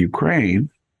out of Ukraine,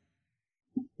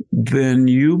 then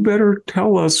you better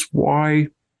tell us why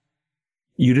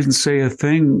you didn't say a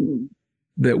thing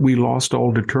that we lost all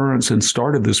deterrence and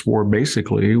started this war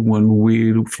basically when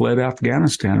we fled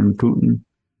Afghanistan, and Putin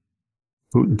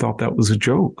thought that was a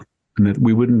joke and that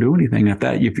we wouldn't do anything.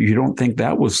 If you don't think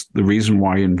that was the reason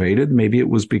why he invaded, maybe it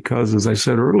was because, as I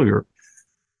said earlier,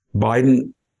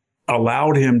 Biden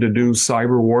allowed him to do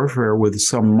cyber warfare with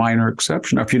some minor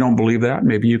exception. If you don't believe that,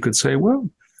 maybe you could say, well,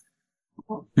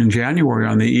 in January,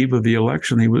 on the eve of the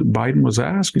election, Biden was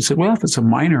asked, he said, well, if it's a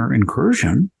minor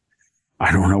incursion,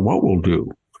 I don't know what we'll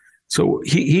do. So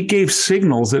he gave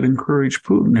signals that encouraged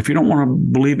Putin. If you don't want to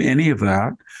believe any of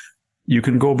that, you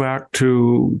can go back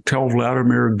to tell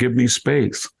Vladimir, give me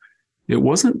space. It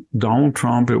wasn't Donald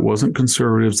Trump. It wasn't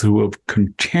conservatives who have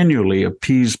continually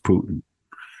appeased Putin.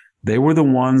 They were the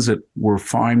ones that were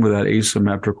fine with that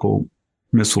asymmetrical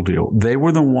missile deal. They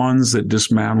were the ones that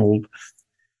dismantled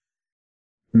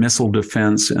missile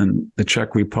defense in the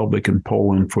Czech Republic and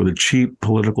Poland for the cheap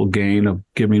political gain of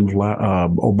giving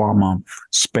Obama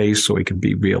space so he could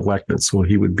be reelected, so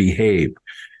he would behave.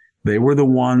 They were the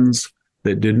ones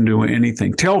that didn't do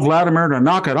anything. Tell Vladimir to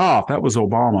knock it off. That was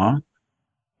Obama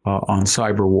on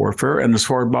cyber warfare. And as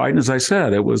far as Biden, as I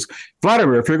said, it was,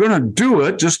 Vladimir, if you're going to do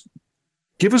it, just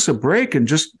give us a break and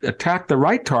just attack the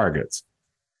right targets.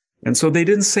 And so they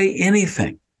didn't say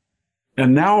anything.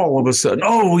 And now all of a sudden,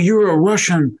 oh, you're a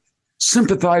Russian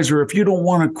sympathizer. If you don't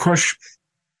want to crush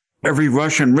every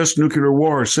Russian, risk nuclear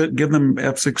war, give them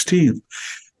F-16.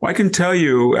 Well, I can tell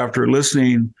you, after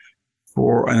listening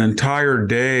for an entire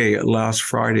day last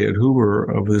Friday at Hoover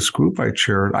of this group I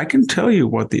chaired, I can tell you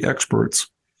what the experts,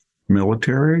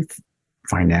 military,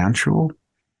 financial,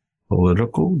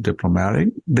 political, diplomatic,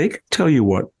 they can tell you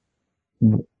what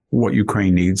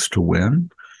Ukraine needs to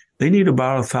win. They need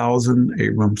about 1,000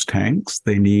 Abrams tanks.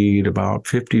 They need about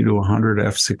 50 to 100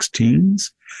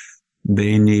 F-16s.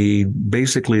 They need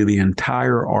basically the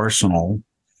entire arsenal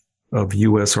of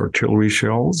U.S. artillery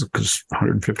shells, because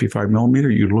 155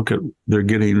 millimeter, you look at, they're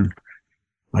getting,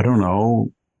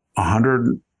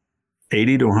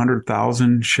 180 to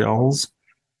 100,000 shells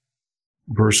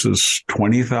versus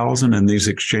 20,000 in these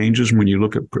exchanges. When you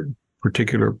look at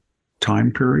particular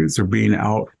time periods, they're being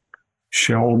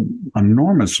shelled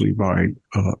enormously by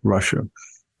Russia.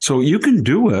 So you can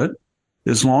do it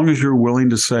as long as you're willing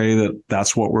to say that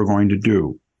that's what we're going to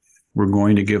do. We're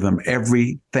going to give them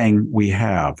everything we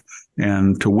have.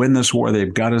 And to win this war,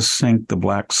 they've got to sink the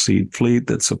Black Sea Fleet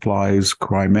that supplies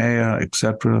Crimea,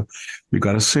 etc. We've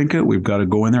got to sink it. We've got to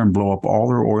go in there and blow up all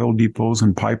their oil depots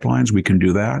and pipelines. We can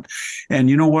do that. And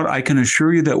you know what? I can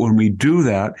assure you that when we do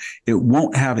that, it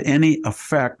won't have any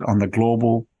effect on the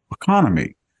global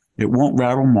economy. It won't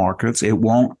rattle markets. It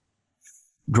won't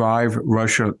drive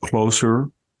Russia closer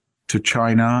to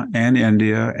China and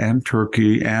India and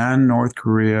Turkey and North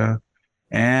Korea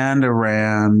and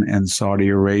Iran and Saudi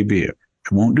Arabia.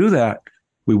 It won't do that.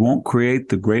 We won't create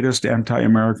the greatest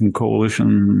anti-American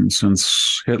coalition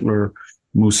since Hitler,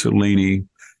 Mussolini,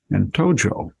 and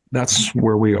Tojo. That's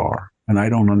where we are, and I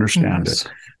don't understand it.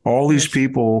 All these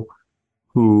people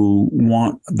who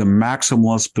want the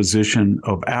maximalist position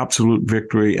of absolute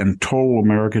victory and total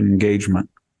American engagement,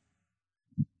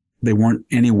 they weren't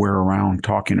anywhere around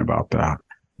talking about that.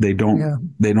 They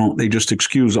just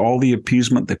excuse all the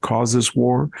appeasement that caused this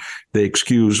war. They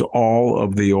excuse all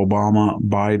of the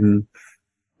Obama-Biden,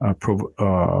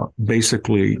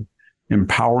 basically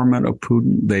empowerment of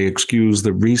Putin. They excuse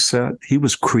the reset. He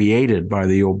was created by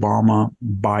the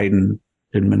Obama-Biden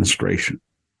administration,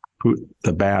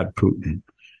 the bad Putin.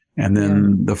 And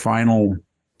then the final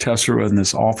tessera in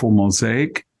this awful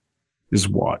mosaic is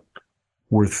what?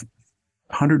 Worth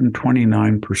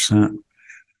 129%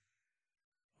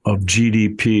 of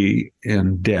GDP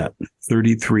in debt,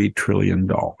 $33 trillion,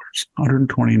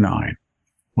 129.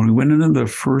 When we went into the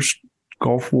first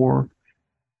Gulf War,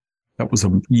 that was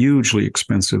a hugely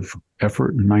expensive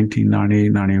effort. In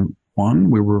 1990-91,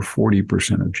 we were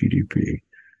 40% of GDP.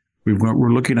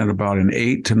 We're looking at about an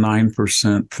 8 to 9%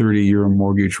 30-year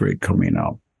mortgage rate coming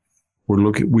up.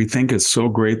 We think it's so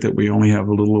great that we only have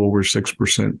a little over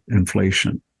 6%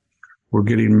 inflation. We're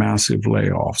getting massive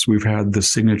layoffs. We've had the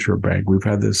Signature Bank. We've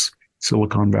had this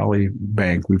Silicon Valley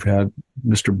Bank. We've had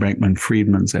Mr.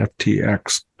 Bankman-Friedman's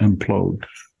FTX implode.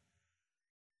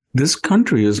 This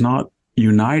country is not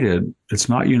united. It's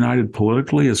not united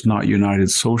politically. It's not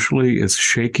united socially. It's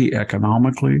shaky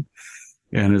economically.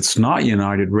 And it's not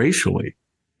united racially.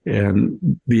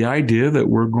 And the idea that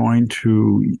we're going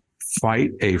to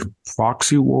fight a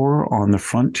proxy war on the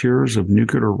frontiers of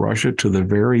nuclear Russia to the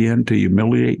very end to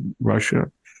humiliate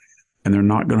Russia, and they're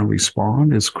not going to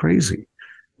respond, is crazy.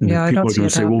 And yeah, people are going to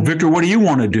say, well, Victor, what do you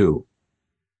want to do?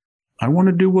 I want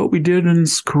to do what we did in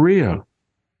Korea.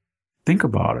 Think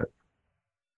about it.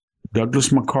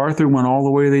 Douglas MacArthur went all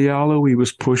the way to Yalu. He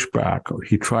was pushed back.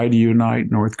 He tried to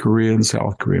unite North Korea and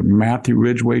South Korea. Matthew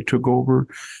Ridgway took over.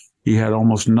 He had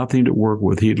almost nothing to work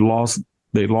with. They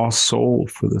lost Seoul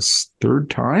for the third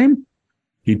time.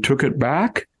 He took it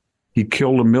back. He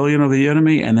killed 1 million of the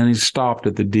enemy, and then he stopped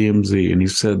at the DMZ. And he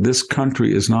said, this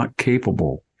country is not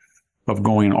capable of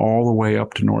going all the way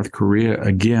up to North Korea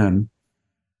again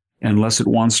unless it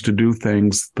wants to do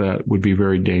things that would be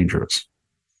very dangerous.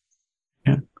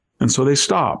 Yeah. And so they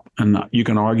stopped. And you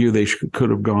can argue they could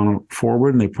have gone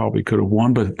forward, and they probably could have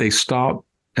won, but they stopped,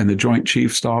 and the Joint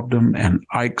Chiefs stopped them, and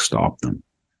Ike stopped them.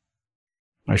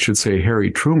 I should say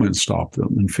Harry Truman stopped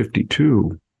them in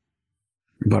 1952,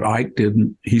 but Ike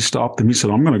didn't. He stopped them. He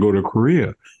said, I'm going to go to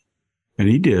Korea. And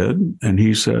he did. And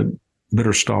he said,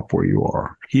 better stop where you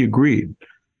are. He agreed.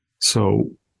 So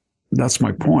that's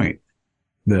my point.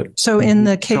 That so in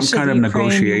the case some kind of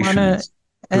negotiations,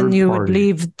 and you would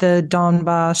leave the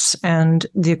Donbass and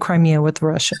the Crimea with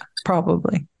Russia,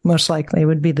 probably, most likely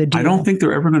would be the deal. I don't think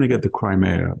they're ever going to get the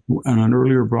Crimea. On an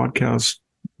earlier broadcast,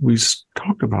 we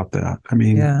talked about that. I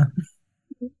mean,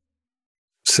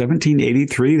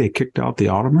 1783, they kicked out the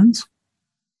Ottomans.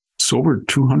 It's over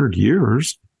 200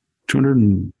 years,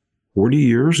 240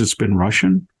 years, it's been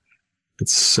Russian.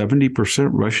 It's 70%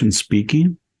 Russian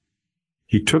speaking.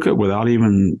 He took it without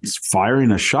even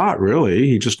firing a shot, really.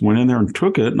 He just went in there and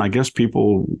took it. And I guess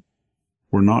people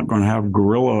were not going to have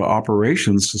guerrilla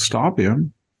operations to stop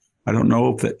him. I don't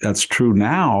know if that's true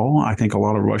now. I think a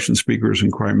lot of Russian speakers in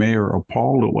Crimea are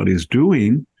appalled at what he's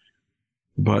doing.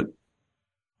 But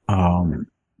it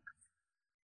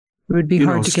would be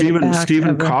hard to get it back.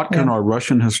 Stephen Kotkin, our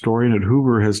Russian historian at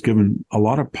Hoover, has given a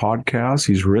lot of podcasts.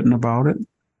 He's written about it.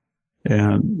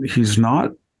 And he's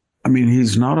not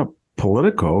a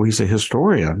Politico, he's a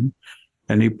historian,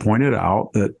 and he pointed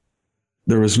out that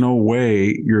there is no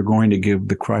way you're going to give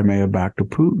the Crimea back to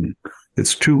Putin.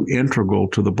 It's too integral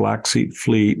to the Black Sea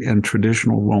Fleet and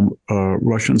traditional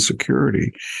Russian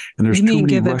security. And there's you too mean many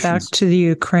give Russians. It back to the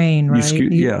Ukraine, right?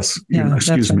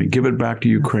 Excuse me. Give it back to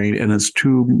Ukraine, and it's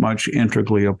too much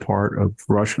integrally a part of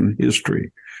Russian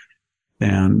history.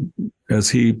 And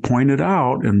as he pointed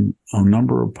out in a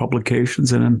number of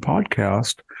publications and in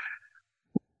podcasts,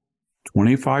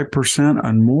 25%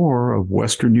 and more of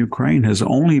Western Ukraine has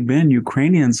only been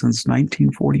Ukrainian since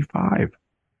 1945.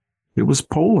 It was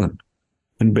Poland.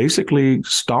 And basically,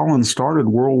 Stalin started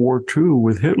World War II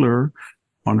with Hitler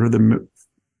under the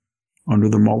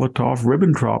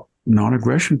Molotov-Ribbentrop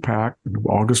Non-Aggression Pact of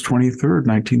August 23rd,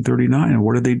 1939. And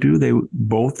what did they do? They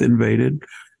both invaded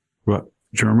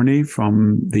Germany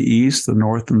from the east, the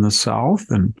north, and the south,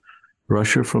 and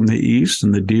Russia from the east.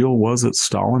 And the deal was that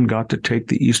Stalin got to take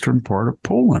the eastern part of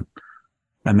Poland.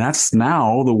 And that's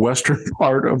now the western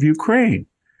part of Ukraine.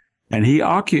 And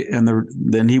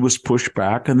then he was pushed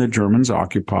back, and the Germans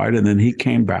occupied, and then he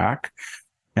came back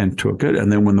and took it.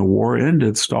 And then when the war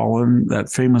ended, Stalin,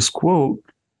 that famous quote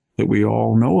that we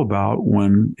all know about,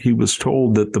 when he was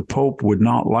told that the Pope would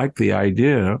not like the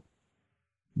idea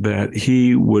that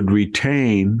he would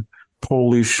retain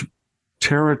Polish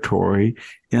territory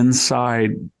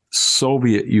inside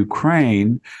Soviet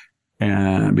Ukraine,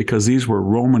 and because these were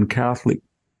Roman Catholic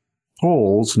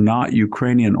Poles, not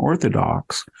Ukrainian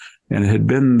Orthodox, and it had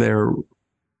been their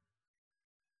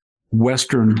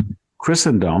Western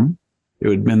Christendom. It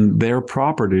had been their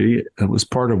property. It was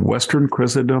part of Western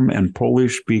Christendom and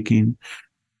Polish-speaking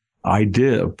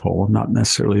idea of Poland, not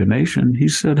necessarily a nation. He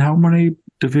said, how many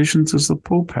divisions does the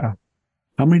Pope have?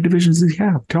 How many divisions does he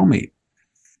have? Tell me.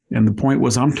 And the point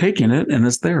was, I'm taking it, and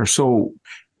it's there. So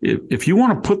if you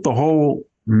want to put the whole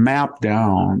map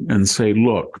down and say,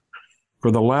 look,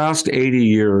 for the last 80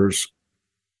 years,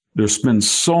 there's been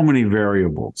so many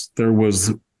variables. There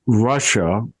was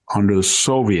Russia under the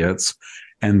Soviets,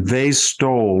 and they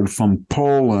stole from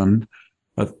Poland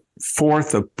a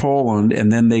fourth of Poland, and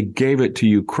then they gave it to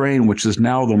Ukraine, which is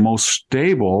now the most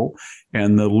stable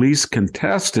and the least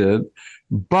contested.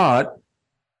 But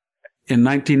in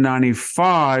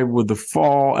 1995,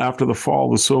 after the fall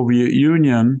of the Soviet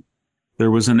Union,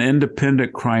 there was an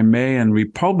independent Crimean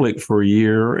Republic for a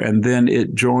year, and then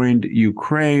it joined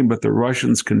Ukraine, but the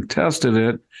Russians contested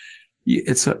it.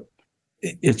 It's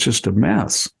just a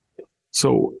mess.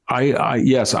 So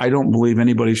yes, I don't believe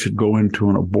anybody should go into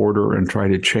a border and try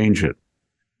to change it.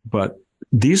 But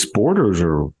these borders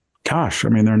are,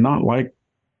 they're not like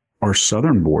our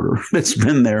southern border that's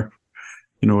been there.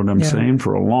 You know what I'm saying?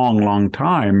 For a long, long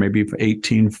time, maybe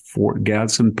 18 Fort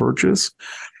Gadsden Purchase.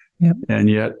 Yep. And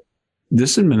yet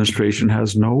this administration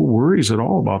has no worries at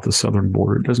all about the southern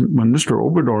border. It doesn't. When Mr.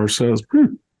 Obrador says,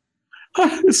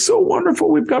 it's so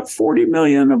wonderful, we've got 40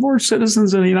 million of our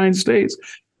citizens in the United States.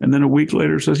 And then a week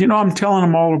later says, I'm telling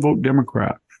them all to vote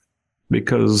Democrat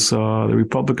because the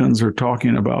Republicans are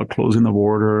talking about closing the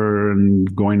border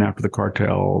and going after the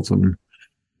cartels. And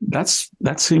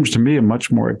that seems to me a much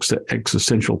more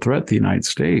existential threat to the United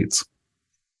States.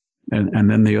 And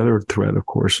then the other threat, of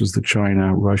course, is the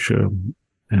China, Russia,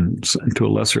 and to a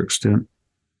lesser extent,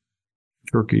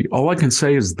 Turkey. All I can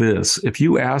say is this. If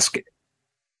you ask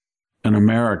an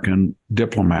American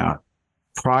diplomat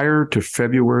prior to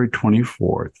February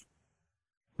 24th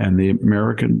and the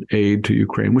American aid to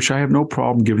Ukraine, which I have no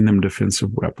problem giving them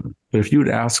defensive weapons, but if you would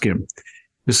ask him,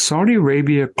 is Saudi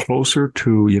Arabia closer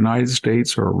to United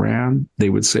States or Iran? They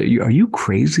would say, are you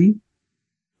crazy?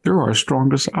 They're our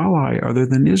strongest ally other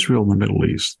than Israel in the Middle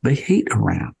East. They hate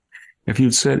Iran. If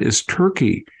you'd said, is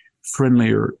Turkey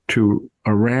friendlier to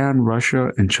Iran,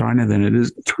 Russia, and China than it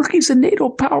is? Turkey's a NATO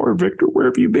power, Victor. Where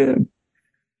have you been?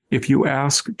 If you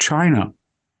ask China,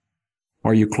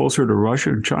 are you closer to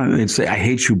Russia and China? They'd say, I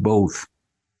hate you both.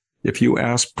 If you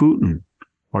ask Putin,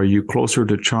 are you closer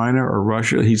to China or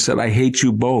Russia? He said, I hate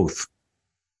you both.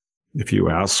 If you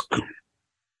ask,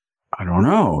 I don't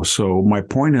know. So my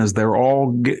point is, they're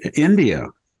all India.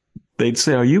 They'd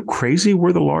say, are you crazy?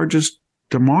 We're the largest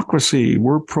democracy.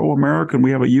 We're pro-American.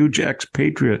 We have a huge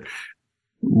expatriate.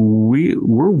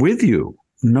 We're with you.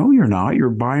 No, you're not. You're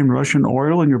buying Russian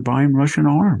oil and you're buying Russian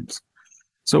arms.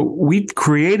 So we've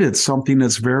created something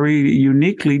that's very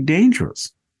uniquely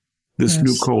dangerous, this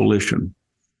new coalition.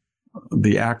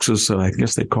 The axis, I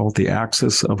guess they call it the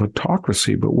axis of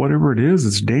autocracy, but whatever it is,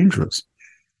 it's dangerous.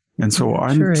 And so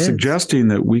I'm suggesting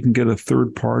that we can get a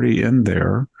third party in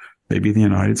there, maybe the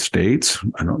United States.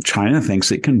 I know China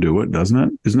thinks it can do it, doesn't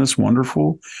it? Isn't this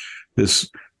wonderful? This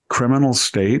criminal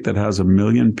state that has 1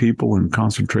 million people in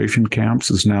concentration camps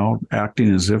is now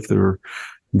acting as if they're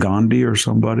Gandhi or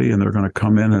somebody, and they're going to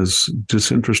come in as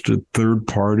disinterested third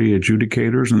party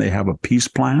adjudicators, and they have a peace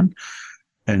plan.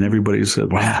 And everybody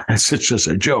said, well, it's just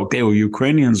a joke.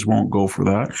 Ukrainians won't go for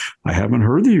that. I haven't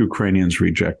heard the Ukrainians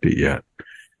reject it yet.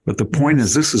 But the point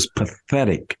is, this is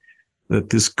pathetic that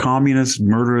this communist,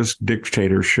 murderous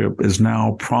dictatorship is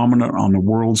now prominent on the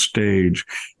world stage,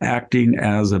 acting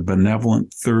as a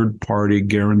benevolent third-party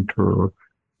guarantor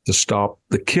to to stop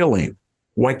the killing.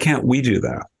 Why can't we do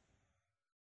that?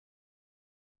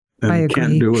 And I we agree.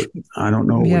 can't do it. I don't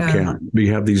know. Yeah. We can't. We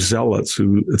have these zealots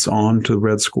who it's on to the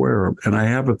Red Square. And I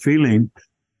have a feeling,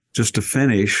 just to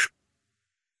finish,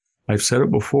 I've said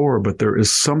it before, but there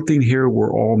is something here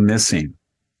we're all missing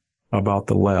about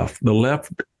the left. The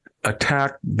left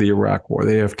attacked the Iraq War.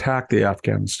 They attacked the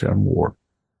Afghanistan War,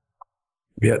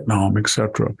 Vietnam,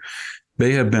 etc.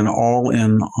 They have been all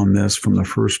in on this from the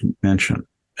first mention.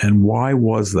 And why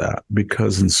was that?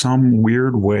 Because in some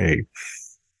weird way,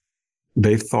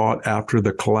 they thought after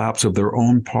the collapse of their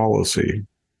own policy,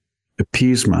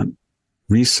 appeasement,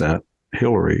 reset,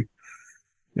 Hillary,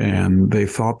 and they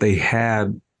thought they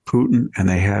had Putin and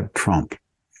they had Trump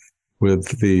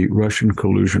with the Russian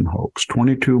collusion hoax.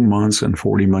 22 months and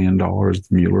 $40 million, the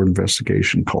Mueller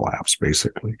investigation collapsed,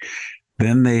 basically.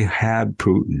 Then they had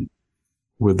Putin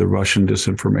with the Russian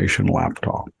disinformation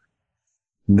laptop.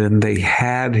 Then they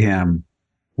had him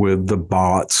with the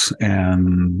bots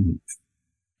and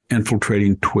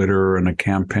infiltrating Twitter and a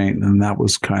campaign, and that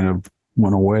was kind of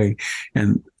went away.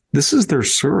 And this is their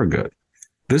surrogate.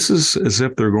 This is as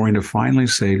if they're going to finally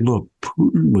say, look,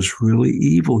 Putin was really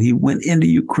evil. He went into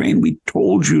Ukraine. We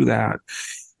told you that.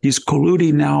 He's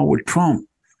colluding now with Trump.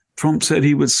 Trump said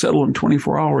he would settle in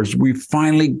 24 hours. We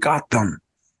finally got them.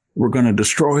 We're going to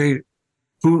destroy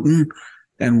Putin,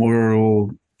 and we'll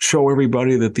show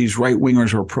everybody that these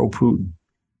right-wingers are pro-Putin.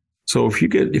 So if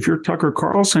you're Tucker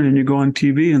Carlson and you go on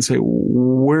TV and say,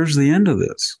 where's the end of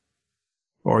this?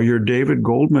 Or you're David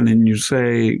Goldman and you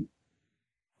say,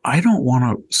 I don't want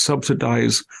to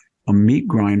subsidize a meat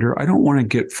grinder. I don't want to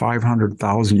get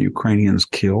 500,000 Ukrainians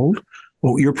killed.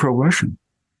 Well, you're pro-Russian.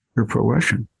 You're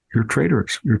pro-Russian. You're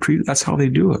traitors. That's how they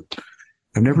do it.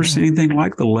 I've never seen anything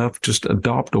like the left just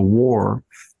adopt a war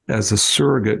as a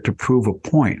surrogate to prove a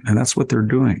point. And that's what they're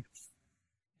doing.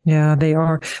 Yeah, they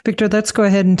are. Victor, let's go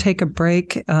ahead and take a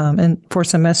break and for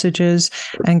some messages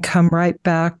and come right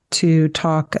back to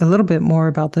talk a little bit more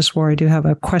about this war. I do have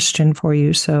a question for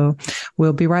you, so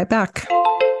we'll be right back.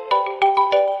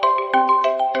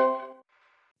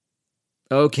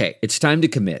 Okay, it's time to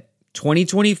commit.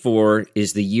 2024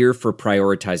 is the year for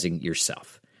prioritizing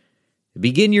yourself.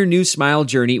 Begin your new smile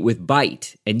journey with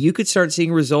Byte, and you could start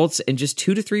seeing results in just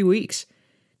 2 to 3 weeks.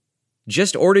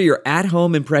 Just order your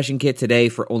at-home impression kit today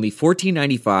for only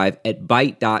 $14.95 at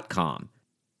Byte.com.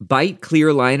 Byte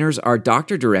clear liners are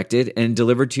doctor-directed and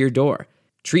delivered to your door.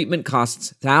 Treatment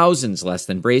costs thousands less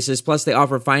than braces, plus they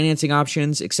offer financing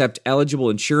options, accept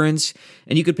eligible insurance,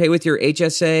 and you could pay with your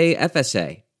HSA,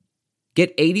 FSA.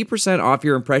 Get 80% off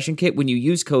your impression kit when you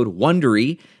use code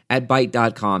WONDERY at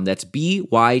Byte.com. That's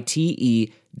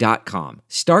BYTE.com.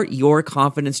 Start your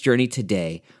confidence journey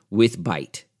today with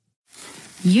Byte.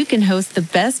 You can host the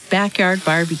best backyard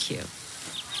barbecue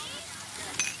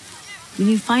when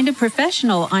you find a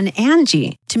professional on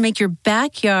Angie to make your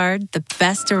backyard the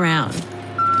best around.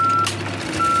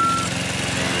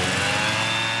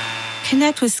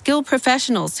 Connect with skilled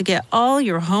professionals to get all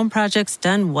your home projects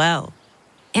done well.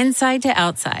 Inside to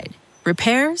outside,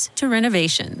 repairs to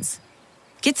renovations.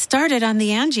 Get started on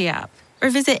the Angie app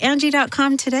or visit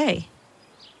Angie.com today.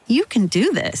 You can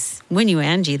do this when you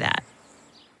Angie that.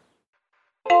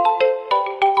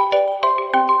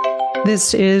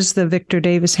 This is the Victor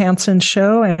Davis Hanson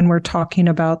Show, and we're talking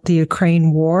about the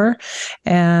Ukraine war.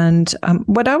 And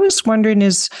what I was wondering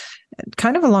is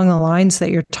kind of along the lines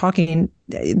that you're talking,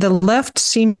 the left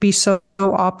seem to be so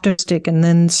optimistic, and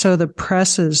then so the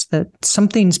press is that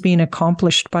something's being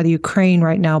accomplished by the Ukraine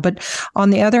right now. But on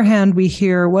the other hand, we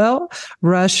hear, well,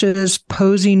 Russia's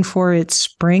posing for its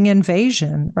spring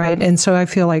invasion, right? And so I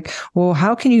feel like, well,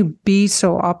 how can you be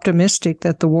so optimistic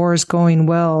that the war is going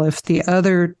well if the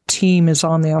other team is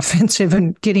on the offensive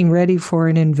and getting ready for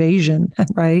an invasion,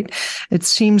 right? It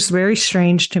seems very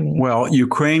strange to me. Well,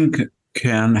 Ukraine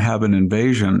can have an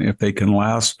invasion if they can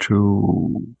last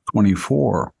to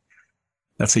 24.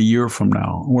 That's a year from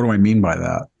now. What do I mean by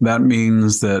that? That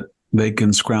means that they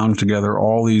can scrounge together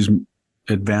all these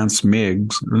advanced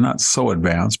MiGs. They're not so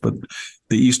advanced, but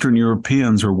the Eastern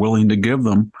Europeans are willing to give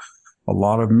them a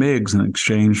lot of MiGs in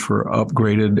exchange for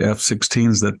upgraded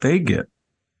F-16s that they get.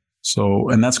 So,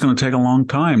 and that's going to take a long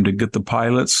time to get the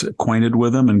pilots acquainted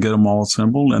with them and get them all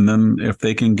assembled. And then if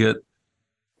they can get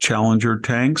Challenger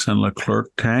tanks and Leclerc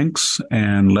tanks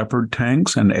and Leopard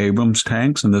tanks and Abrams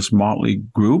tanks and this motley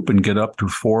group and get up to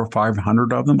 400 or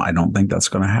 500 of them, I don't think that's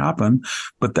going to happen,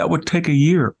 but that would take a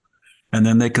year. And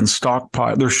then they can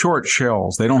stockpile. They're short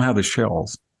shells. They don't have the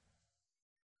shells.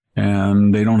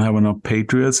 And they don't have enough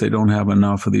Patriots. They don't have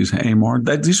enough of these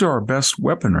HIMARS. These are our best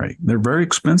weaponry. They're very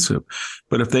expensive.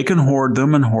 But if they can hoard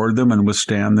them and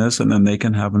withstand this, and then they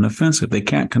can have an offensive. They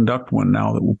can't conduct one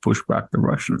now that will push back the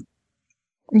Russians.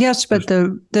 Yes, but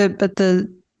the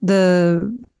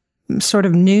sort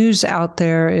of news out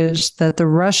there is that the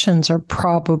Russians are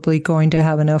probably going to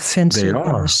have an offensive in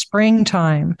the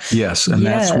springtime. Yes, and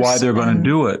that's why they're going to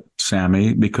do it,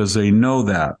 Sammy, because they know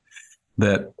that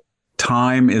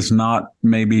time is not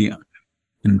maybe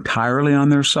entirely on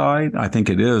their side. I think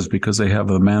it is because they have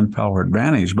the manpower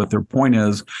advantage. But their point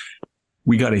is,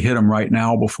 we got to hit them right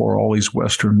now before all these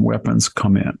Western weapons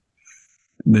come in.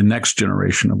 The next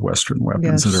generation of Western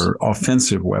weapons that are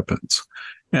offensive weapons.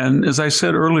 And as I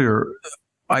said earlier,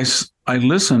 I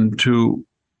listened to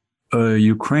a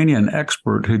Ukrainian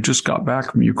expert who just got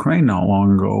back from Ukraine not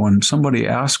long ago, and somebody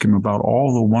asked him about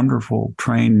all the wonderful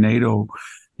trained NATO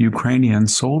Ukrainian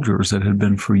soldiers that had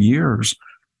been for years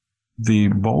the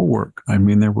bulwark. I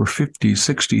mean, there were 50,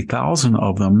 60,000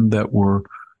 of them that were,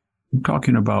 I'm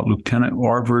talking about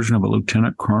our version of a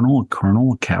lieutenant colonel,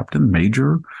 a captain,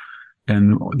 major.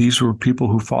 And these were people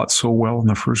who fought so well in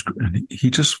the first. And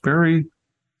he just very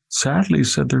sadly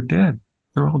said, they're dead.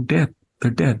 They're all dead.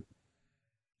 They're dead.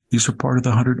 These are part of the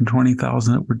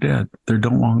 120,000 that were dead.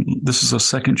 This is a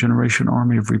second generation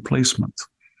army of replacements.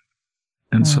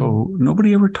 And so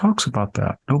nobody ever talks about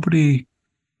that.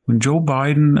 When Joe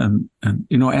Biden and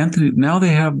Anthony, now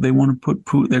they want to put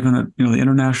Putin, they're going to, the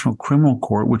International Criminal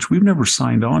Court, which we've never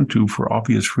signed on to for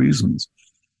obvious reasons.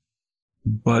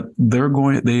 But they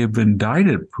have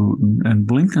indicted Putin. And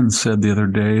Blinken said the other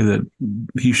day that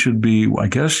he should be, I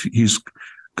guess he's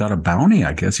got a bounty.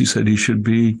 I guess he said he should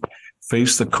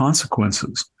face the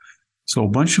consequences. So a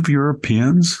bunch of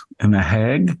Europeans in The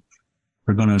Hague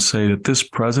are going to say that this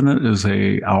president is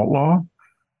a outlaw.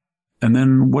 And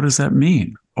then what does that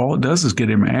mean? All it does is get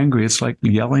him angry. It's like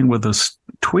yelling with a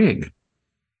twig.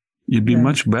 You'd be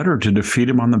much better to defeat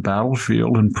him on the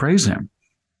battlefield and praise him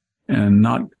and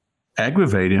not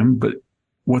aggravate him. But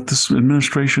what this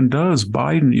administration does,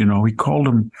 Biden, he called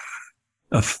him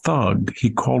a thug.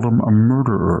 He called him a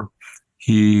murderer.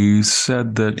 He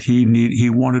said that he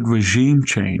wanted regime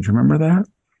change. Remember that?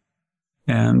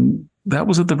 And that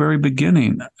was at the very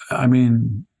beginning. I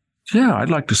mean, yeah, I'd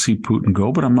like to see Putin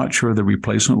go, but I'm not sure the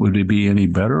replacement would be any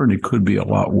better, and it could be a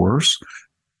lot worse.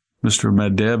 Mr.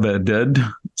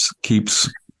 Medvedev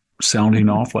keeps sounding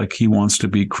off like he wants to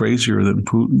be crazier than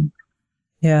Putin.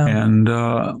 Yeah. And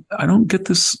I don't get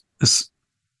this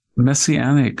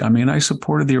messianic. I mean, I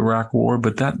supported the Iraq war,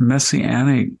 but that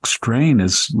messianic strain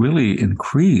is really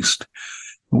increased.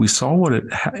 We saw what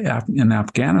in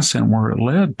Afghanistan, where it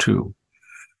led to.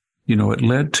 It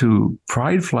led to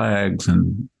pride flags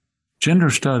and gender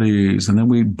studies, and then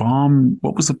we bombed.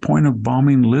 What was the point of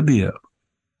bombing Libya?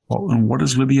 Well, and what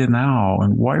is Libya now?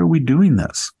 And why are we doing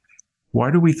this? Why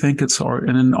do we think it's our?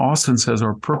 And then Austin says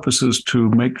our purpose is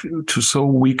to so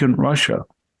weaken Russia.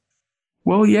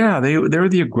 Well, yeah, they're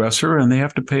the aggressor, and they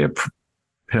have to pay a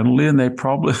penalty, and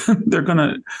they're going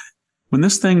to. When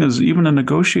this thing is even a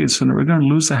negotiated center, we're going to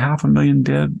lose 500,000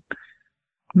 dead.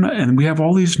 And we have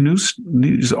all these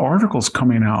news articles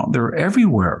coming out. They're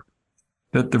everywhere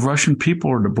that the Russian people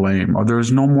are to blame, or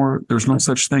there's no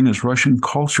such thing as Russian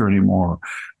culture anymore.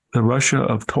 The Russia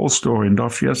of Tolstoy and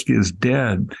Dostoevsky is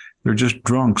dead. They're just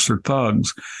drunks or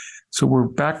thugs. So we're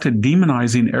back to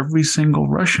demonizing every single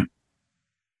Russian.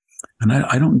 And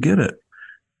I don't get it.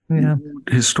 Yeah.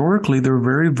 Historically, they're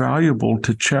very valuable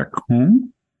to check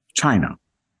whom? China.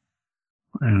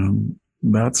 And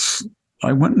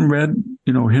I went and read,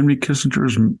 Henry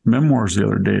Kissinger's memoirs the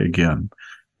other day again,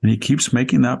 and he keeps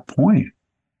making that point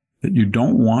that you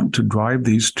don't want to drive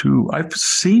these two. I've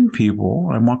seen people,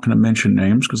 I'm not going to mention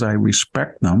names because I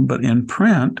respect them, but in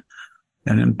print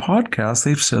and in podcasts,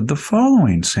 they've said the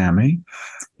following, Sammy,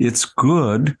 it's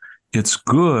good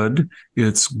to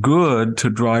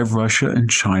drive Russia and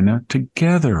China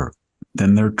together.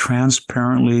 Then they're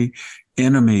transparently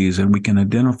enemies, and we can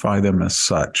identify them as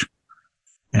such.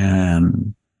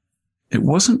 And it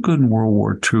wasn't good in World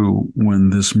War II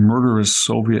when this murderous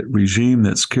Soviet regime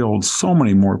that's killed so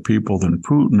many more people than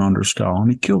Putin under Stalin.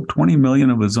 He killed 20 million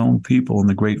of his own people in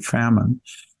the Great Famine.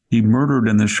 He murdered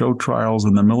in the show trials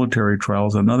and the military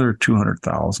trials another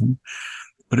 200,000.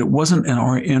 But it wasn't in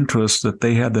our interest that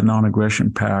they had the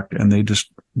non-aggression pact and they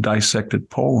just dissected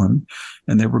Poland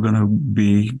and they were going to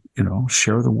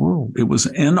share the world. It was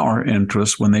in our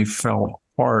interest when they fell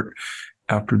apart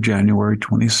after January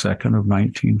 22nd of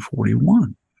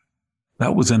 1941.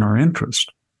 That was in our interest.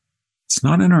 It's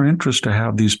not in our interest to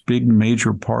have these big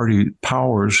major party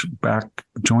powers back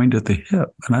joined at the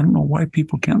hip. And I don't know why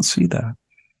people can't see that.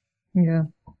 Yeah.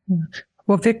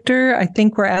 Well, Victor, I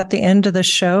think we're at the end of the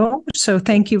show. So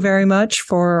thank you very much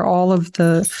for all of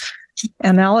the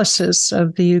analysis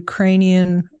of the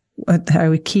Ukrainian, I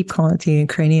would keep calling it the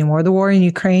Ukrainian war, the war in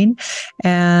Ukraine,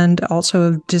 and also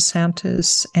of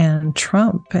DeSantis and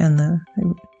Trump. And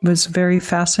it was a very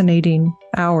fascinating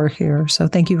hour here. So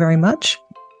thank you very much.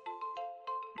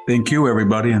 Thank you,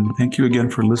 everybody. And thank you again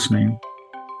for listening.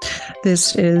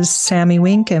 This is Sammy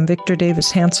Wink and Victor Davis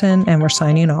Hanson, and we're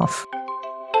signing off.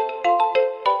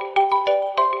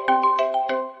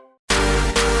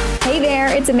 Hey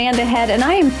there, it's Amanda Head, and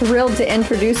I am thrilled to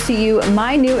introduce to you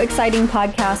my new exciting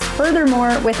podcast,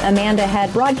 Furthermore with Amanda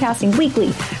Head, broadcasting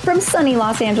weekly from sunny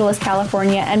Los Angeles,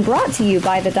 California, and brought to you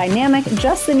by the dynamic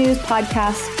Just the News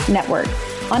Podcast Network.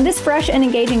 On this fresh and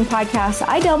engaging podcast,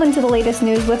 I delve into the latest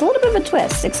news with a little bit of a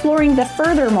twist, exploring the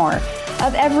furthermore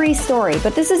of every story.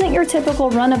 But this isn't your typical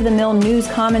run-of-the-mill news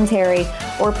commentary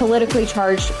or politically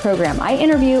charged program. I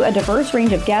interview a diverse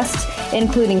range of guests,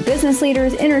 including business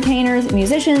leaders, entertainers,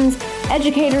 musicians,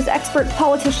 educators, experts,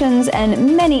 politicians,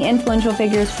 and many influential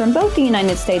figures from both the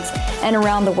United States and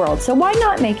around the world. So why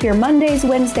not make your Mondays,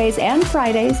 Wednesdays, and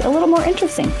Fridays a little more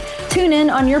interesting? Tune in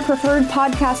on your preferred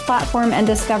podcast platform and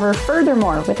discover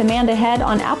Furthermore with Amanda Head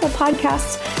on Apple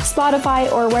Podcasts,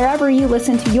 Spotify, or wherever you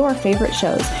listen to your favorite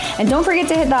shows. And don't forget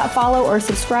to hit that follow or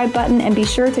subscribe button, and be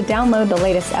sure to download the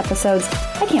latest episodes.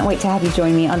 I can't wait to have you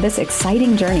join me on this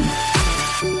exciting journey.